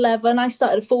 10, 11. I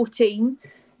started at 14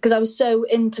 because I was so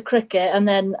into cricket and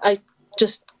then I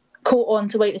just caught on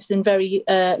to weightlifting very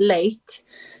late.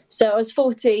 So I was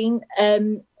 14.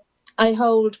 I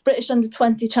hold British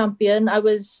under-20 champion. I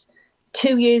was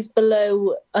 2 years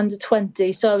below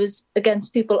under-20, so I was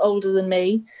against people older than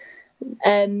me.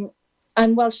 I'm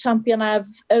Welsh champion. I have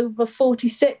over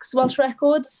 46 Welsh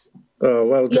records. Oh,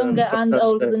 well done. Younger and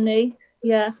older than me.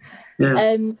 Yeah.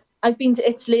 I've been to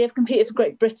Italy. I've competed for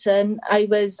Great Britain. I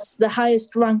was the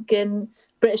highest ranking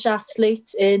British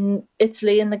athlete in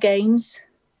Italy in the games.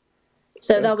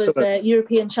 So that was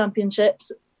European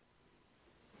Championships.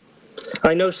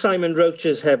 I know Simon Roach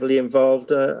is heavily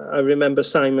involved. I remember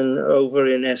Simon over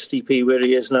in SDP where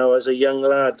he is now as a young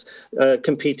lad,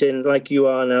 competing like you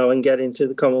are now and getting to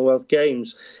the Commonwealth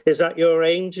Games. Is that your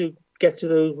aim to get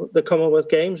to the Commonwealth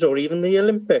Games or even the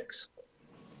Olympics?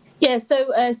 Yeah,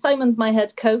 so Simon's my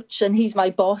head coach and he's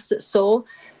my boss at SOAR.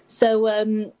 So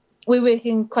we're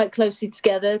working quite closely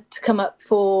together to come up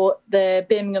for the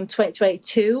Birmingham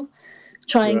 2022,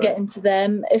 try and get into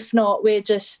them. If not, we're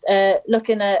just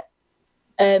looking at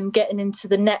getting into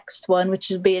the next one,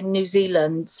 which will be in New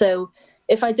Zealand. So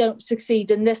if I don't succeed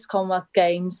in this Commonwealth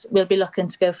Games, we'll be looking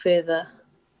to go further.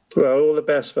 Well, all the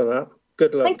best for that.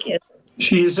 Good luck. Thank you.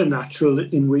 She is a natural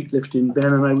in weightlifting,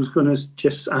 Ben, and I was going to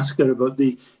just ask her about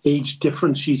the age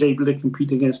difference. She's able to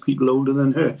compete against people older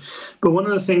than her. But one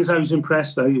of the things I was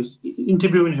impressed, I was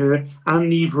interviewing her and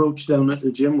Niamh Roach down at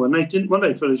the gym one night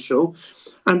for a show,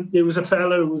 and there was a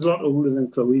fella who was a lot older than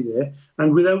Chloe there,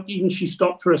 and without even, she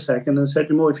stopped for a second and said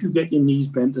to him, "Oh, if you get your knees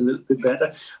bent a little bit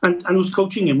better," and was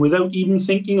coaching him without even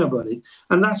thinking about it.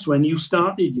 And that's when you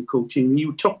started your coaching.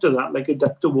 You took to that like a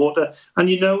duck to water, and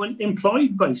you're now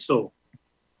employed by So.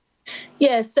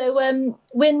 Yeah, so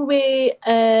when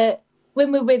we're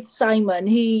with Simon,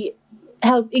 he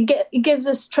gives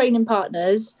us training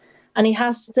partners, and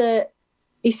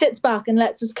he sits back and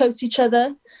lets us coach each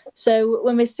other. So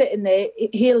when we're sitting there,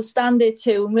 he'll stand there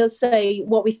too, and we'll say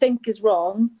what we think is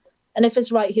wrong, and if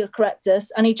it's right, he'll correct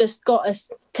us. And he just got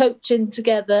us coaching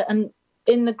together, and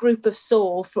in the group of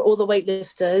SOAR for all the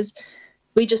weightlifters,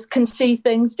 we just can see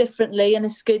things differently, and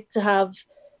it's good to have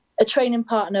a training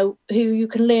partner who you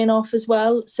can learn off as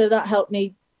well. So that helped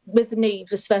me with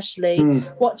Niamh, especially.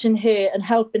 Watching her and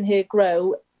helping her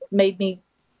grow made me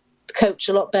coach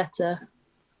a lot better.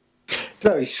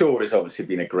 Chloe, SOAR has obviously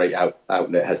been a great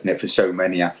outlet, hasn't it, for so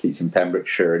many athletes in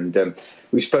Pembrokeshire. And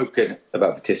we've spoken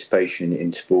about participation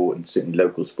in sport and certainly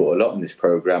local sport a lot in this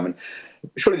programme. And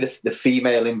surely the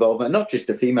female involvement, not just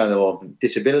the female involvement,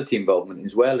 disability involvement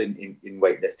as well in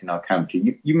weightlifting in our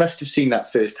county. You must have seen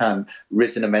that firsthand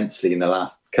risen immensely in the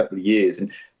last couple of years.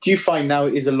 And do you find now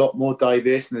it is a lot more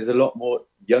diverse and there's a lot more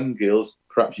young girls,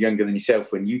 perhaps younger than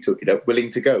yourself when you took it up, willing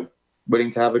to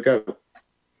have a go?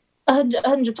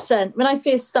 100%. When I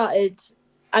first started,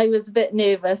 I was a bit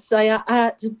nervous. I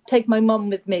had to take my mum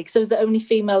with me because I was the only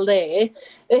female there.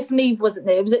 If Niamh wasn't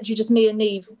there, it was actually just me and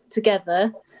Niamh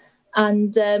together.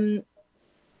 And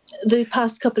the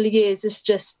past couple of years, it's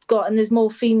just and there's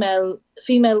more female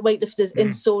weightlifters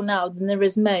in SOAR now than there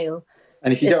is male.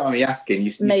 And if you don't mind me asking, you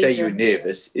say you were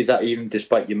nervous. Is that even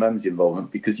despite your mum's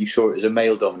involvement, because you saw it as a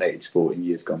male-dominated sport in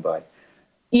years gone by?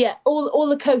 Yeah, all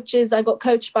the coaches I got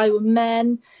coached by were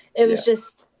men. It was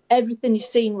just everything you've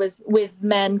seen was with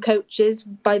men coaches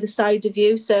by the side of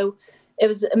you. So it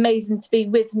was amazing to be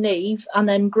with Niamh and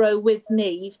then grow with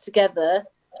Niamh together.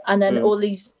 And then all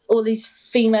these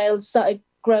females started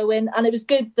growing. And it was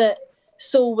good that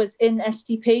SOAR was in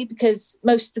STP because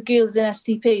most of the girls in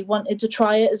STP wanted to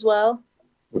try it as well.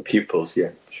 With pupils,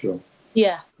 yeah, sure.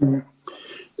 Yeah.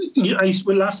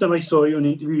 Last time I saw you and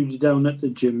interviewed you down at the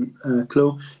gym,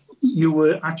 Chloe, you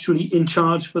were actually in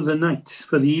charge for the night,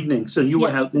 for the evening. So you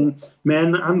were helping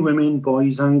men and women,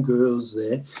 boys and girls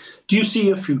there. Do you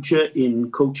see a future in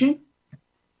coaching?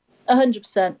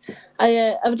 100%.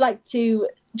 I would like to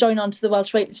join on to the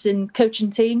Welsh weightlifting coaching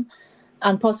team,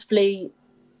 and possibly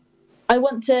I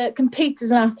want to compete as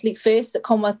an athlete first at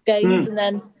Commonwealth Games, and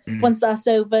then once that's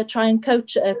over, try and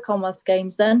coach at Commonwealth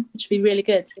Games then, which would be really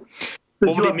good.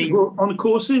 What would it mean? Go on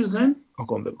courses then? I'll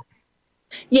go on a bit more.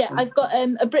 Yeah, I've got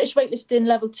a British weightlifting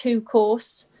level 2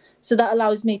 course, so that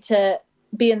allows me to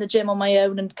be in the gym on my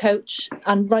own and coach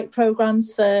and write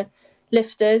programs for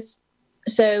lifters.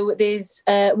 So there's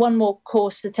one more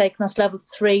course to take, and that's level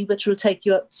 3, which will take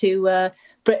you up to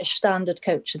British standard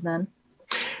coaching then.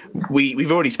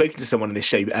 We've already spoken to someone in this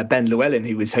show, Ben Llewellyn,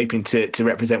 who was hoping to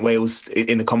represent Wales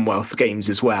in the Commonwealth Games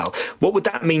as well. What would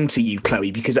that mean to you,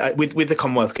 Chloe? Because with the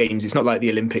Commonwealth Games, it's not like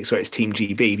the Olympics where it's Team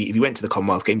GB. If you went to the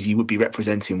Commonwealth Games, you would be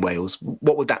representing Wales.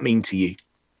 What would that mean to you?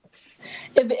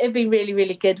 It'd be really,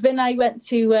 really good. When I went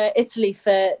to Italy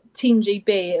for Team GB,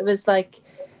 it was like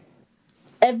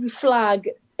every flag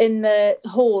in the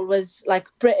hall was like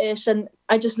British, and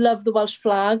I just love the Welsh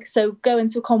flag. So going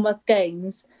to a Commonwealth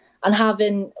Games and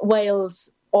having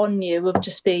Wales on you would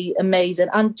just be amazing.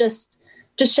 And just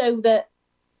show that,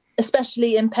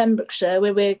 especially in Pembrokeshire,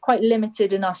 where we're quite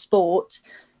limited in our sport,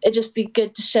 it'd just be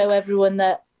good to show everyone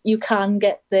that you can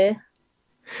get there.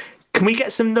 Can we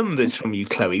get some numbers from you,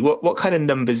 Chloe? What kind of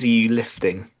numbers are you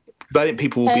lifting? I think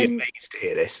people will be amazed to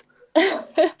hear this.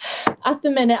 At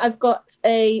the minute, I've got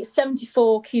a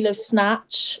 74 kilo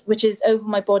snatch, which is over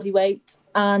my body weight,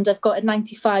 and I've got a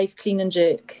 95 clean and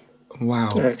jerk. Wow.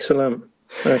 Excellent.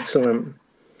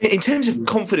 In terms of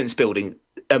confidence building,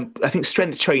 I think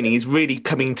strength training is really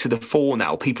coming to the fore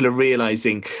now. People are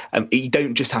realising you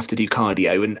don't just have to do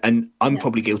cardio, and I'm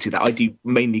probably guilty of that. I do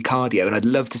mainly cardio, and I'd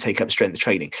love to take up strength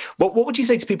training. What would you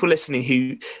say to people listening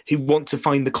who want to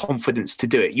find the confidence to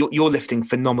do it? You're lifting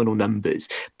phenomenal numbers,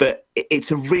 but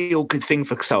it's a real good thing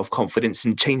for self-confidence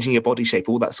and changing your body shape,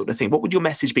 all that sort of thing. What would your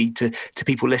message be to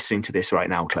people listening to this right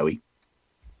now, Chloe?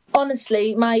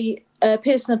 Honestly, my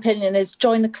personal opinion is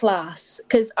join a class,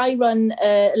 because I run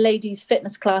a ladies'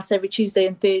 fitness class every Tuesday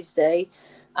and Thursday,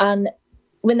 and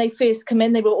when they first come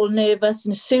in, they were all nervous,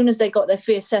 and as soon as they got their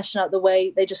first session out of the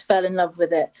way, they just fell in love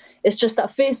with it. It's just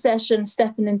that first session,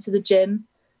 stepping into the gym,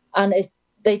 and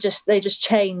they just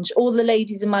change. All the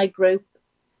ladies in my group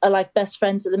are like best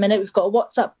friends at the minute. We've got a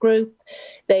WhatsApp group.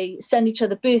 They send each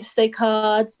other birthday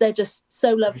cards. They're just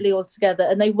so lovely all together,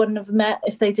 and they wouldn't have met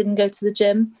if they didn't go to the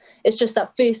gym. It's just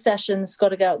that first session's got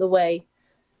to get out of the way.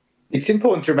 It's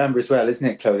important to remember as well, isn't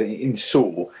it, Chloe, that in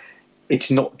SOAR, it's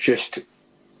not just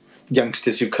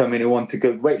youngsters who come in who want to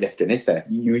go weightlifting, is there?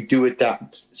 You do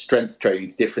adapt strength training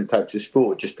to different types of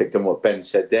sport. Just picked on what Ben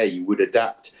said there. You would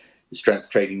adapt the strength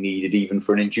training needed even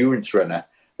for an endurance runner.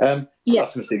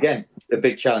 That's, again, a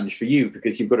big challenge for you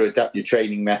because you've got to adapt your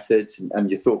training methods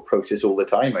and your thought process all the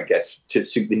time, I guess, to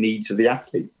suit the needs of the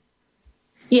athlete.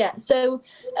 Yeah, so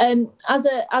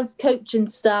as coaching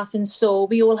staff in SOAR,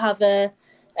 we all have a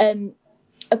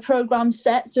program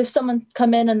set. So if someone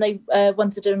come in and they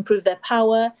wanted to improve their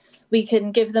power, we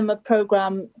can give them a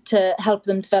program to help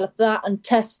them develop that and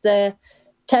test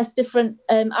different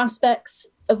aspects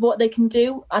of what they can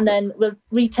do, and then we'll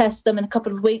retest them in a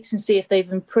couple of weeks and see if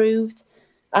they've improved.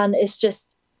 And it's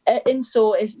just in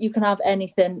SOAR, you can have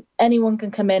anything. Anyone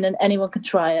can come in and anyone can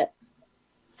try it.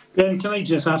 Ben, can I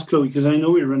just ask Chloe, because I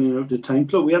know we're running out of time.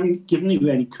 Chloe, we haven't given you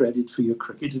any credit for your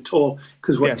cricket at all,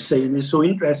 because what you're saying is so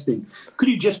interesting. Could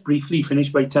you just briefly finish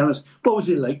by telling us, what was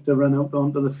it like to run out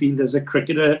onto the field as a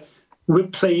cricketer? We're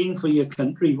playing for your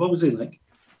country. What was it like?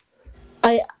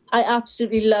 I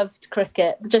absolutely loved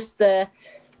cricket. Just the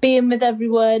being with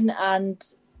everyone, and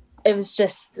it was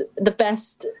just the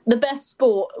best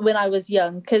sport when I was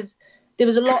young, because there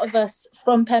was a lot of us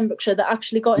from Pembrokeshire that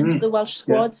actually got into the Welsh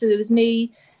squad. Yeah. So there was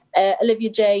me, Olivia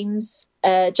James,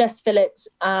 Jess Phillips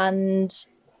and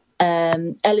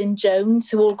Ellen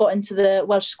Jones, who all got into the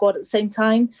Welsh squad at the same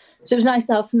time. So it was nice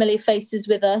to have familiar faces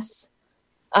with us,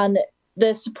 and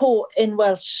the support in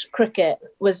Welsh cricket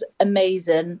was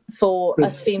amazing for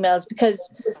us females,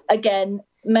 because again,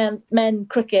 men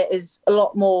cricket is a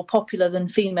lot more popular than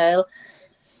female.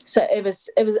 So it was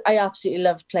I absolutely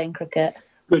loved playing cricket.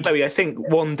 Chloe, I think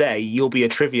one day you'll be a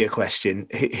trivia question.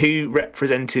 Who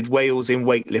represented Wales in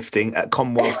weightlifting at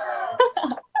Commonwealth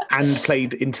and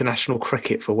played international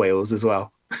cricket for Wales as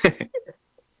well?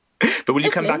 But will you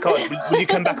come back on? Will you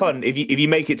come back on if you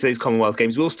make it to those Commonwealth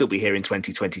Games? We'll still be here in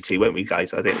 2022, won't we,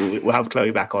 guys? I think we'll have Chloe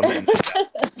back on then.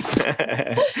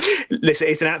 Listen,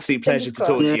 it's an absolute pleasure to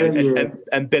talk to you.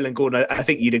 And Bill and Gordon, I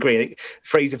think you'd agree. I think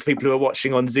Fraser, for people who are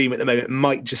watching on Zoom at the moment,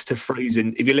 might just have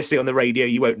frozen. If you're listening on the radio,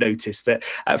 you won't notice. But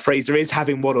Fraser is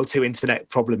having one or two internet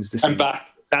problems this evening. I'm back.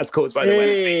 That's caused by the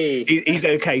weather. He's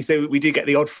okay. So we do get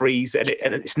the odd freeze, and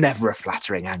it's never a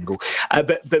flattering angle.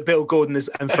 But Bill, Gordon,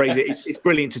 and Fraser, it's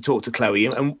brilliant to talk to Chloe,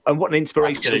 and what an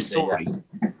inspirational story.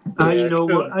 Yeah. I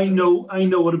know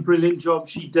what a brilliant job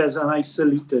she does, and I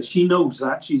salute her. She knows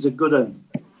that. She's a good one.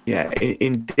 Yeah,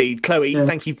 indeed. Chloe,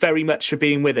 thank you very much for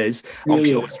being with us on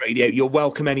Pure West Radio. You're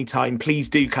welcome anytime. Please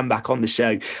do come back on the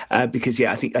show because,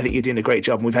 I think you're doing a great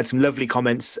job. And we've had some lovely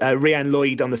comments. Rhiannon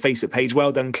Lloyd on the Facebook page,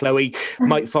 well done, Chloe.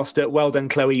 Mike Foster, well done,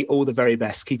 Chloe. All the very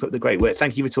best. Keep up the great work.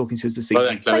 Thank you for talking to us this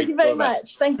evening. Thank you very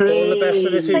much. Thank you. All the best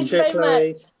for the future,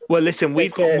 Chloe. Well, listen,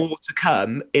 we've got more to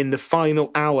come in the final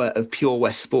hour of Pure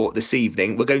West Sport this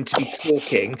evening. We're going to be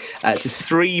talking to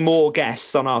three more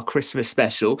guests on our Christmas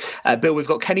special. Bill, we've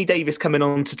got Kenny Davis coming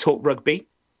on to talk rugby.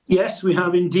 Yes, we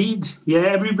have indeed. Yeah,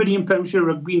 everybody in Pembrokeshire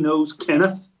Rugby knows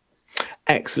Kenneth.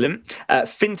 Excellent.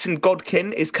 Fintan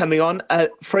Godkin is coming on.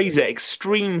 Fraser,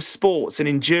 extreme sports and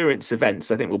endurance events,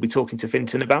 I think we'll be talking to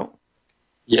Fintan about.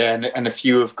 Yeah, and a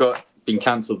few have been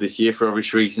cancelled this year for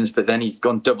obvious reasons, but then he's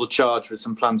gone double charge with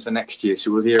some plans for next year,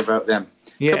 so we'll hear about them.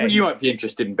 Yeah, couple you might be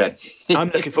interested in, Ben. I'm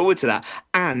looking forward to that.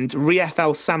 And Riaf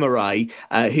Al-Samurai,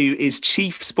 who is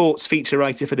chief sports feature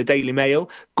writer for the Daily Mail.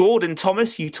 Gordon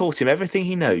Thomas, you taught him everything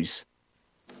he knows.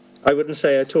 I wouldn't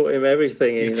say I taught him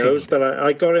everything he knows, but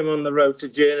I got him on the road to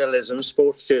journalism,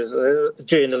 sports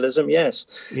journalism,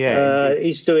 yes. Yeah,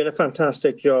 he's doing a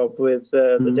fantastic job with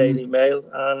the Daily Mail,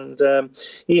 and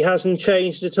he hasn't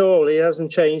changed at all. He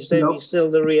hasn't changed it. No. He's still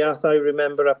the Riaf I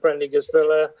remember at Prendergast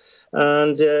Villa,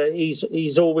 and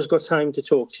he's always got time to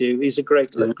talk to you. He's a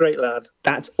great lad.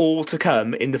 That's all to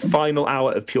come in the final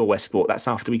hour of Pure West Sport. That's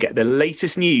after we get the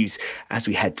latest news as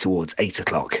we head towards 8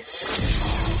 o'clock.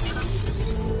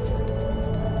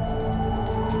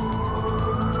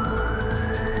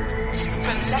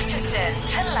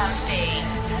 To Lampy.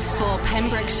 For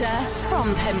Pembrokeshire,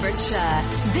 from Pembrokeshire,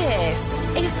 this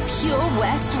is Pure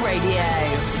West Radio.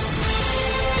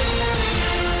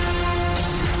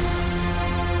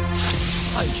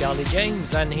 I'm Charlie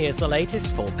James, and here's the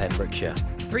latest for Pembrokeshire.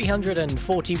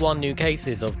 341 new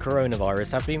cases of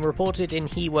coronavirus have been reported in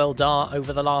Hywel Dda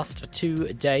over the last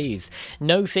 2 days.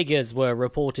 No figures were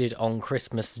reported on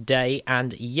Christmas Day,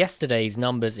 and yesterday's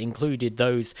numbers included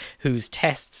those whose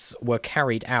tests were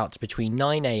carried out between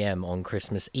 9 a.m. on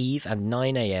Christmas Eve and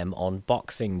 9 a.m. on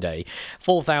Boxing Day.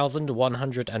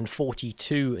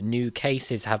 4,142 new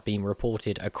cases have been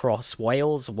reported across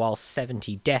Wales, while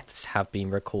 70 deaths have been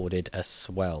recorded as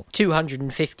well.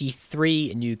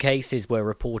 253 new cases were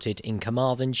reported in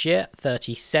Carmarthenshire,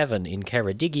 37 in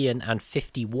Ceredigion and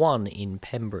 51 in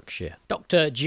Pembrokeshire. Dr.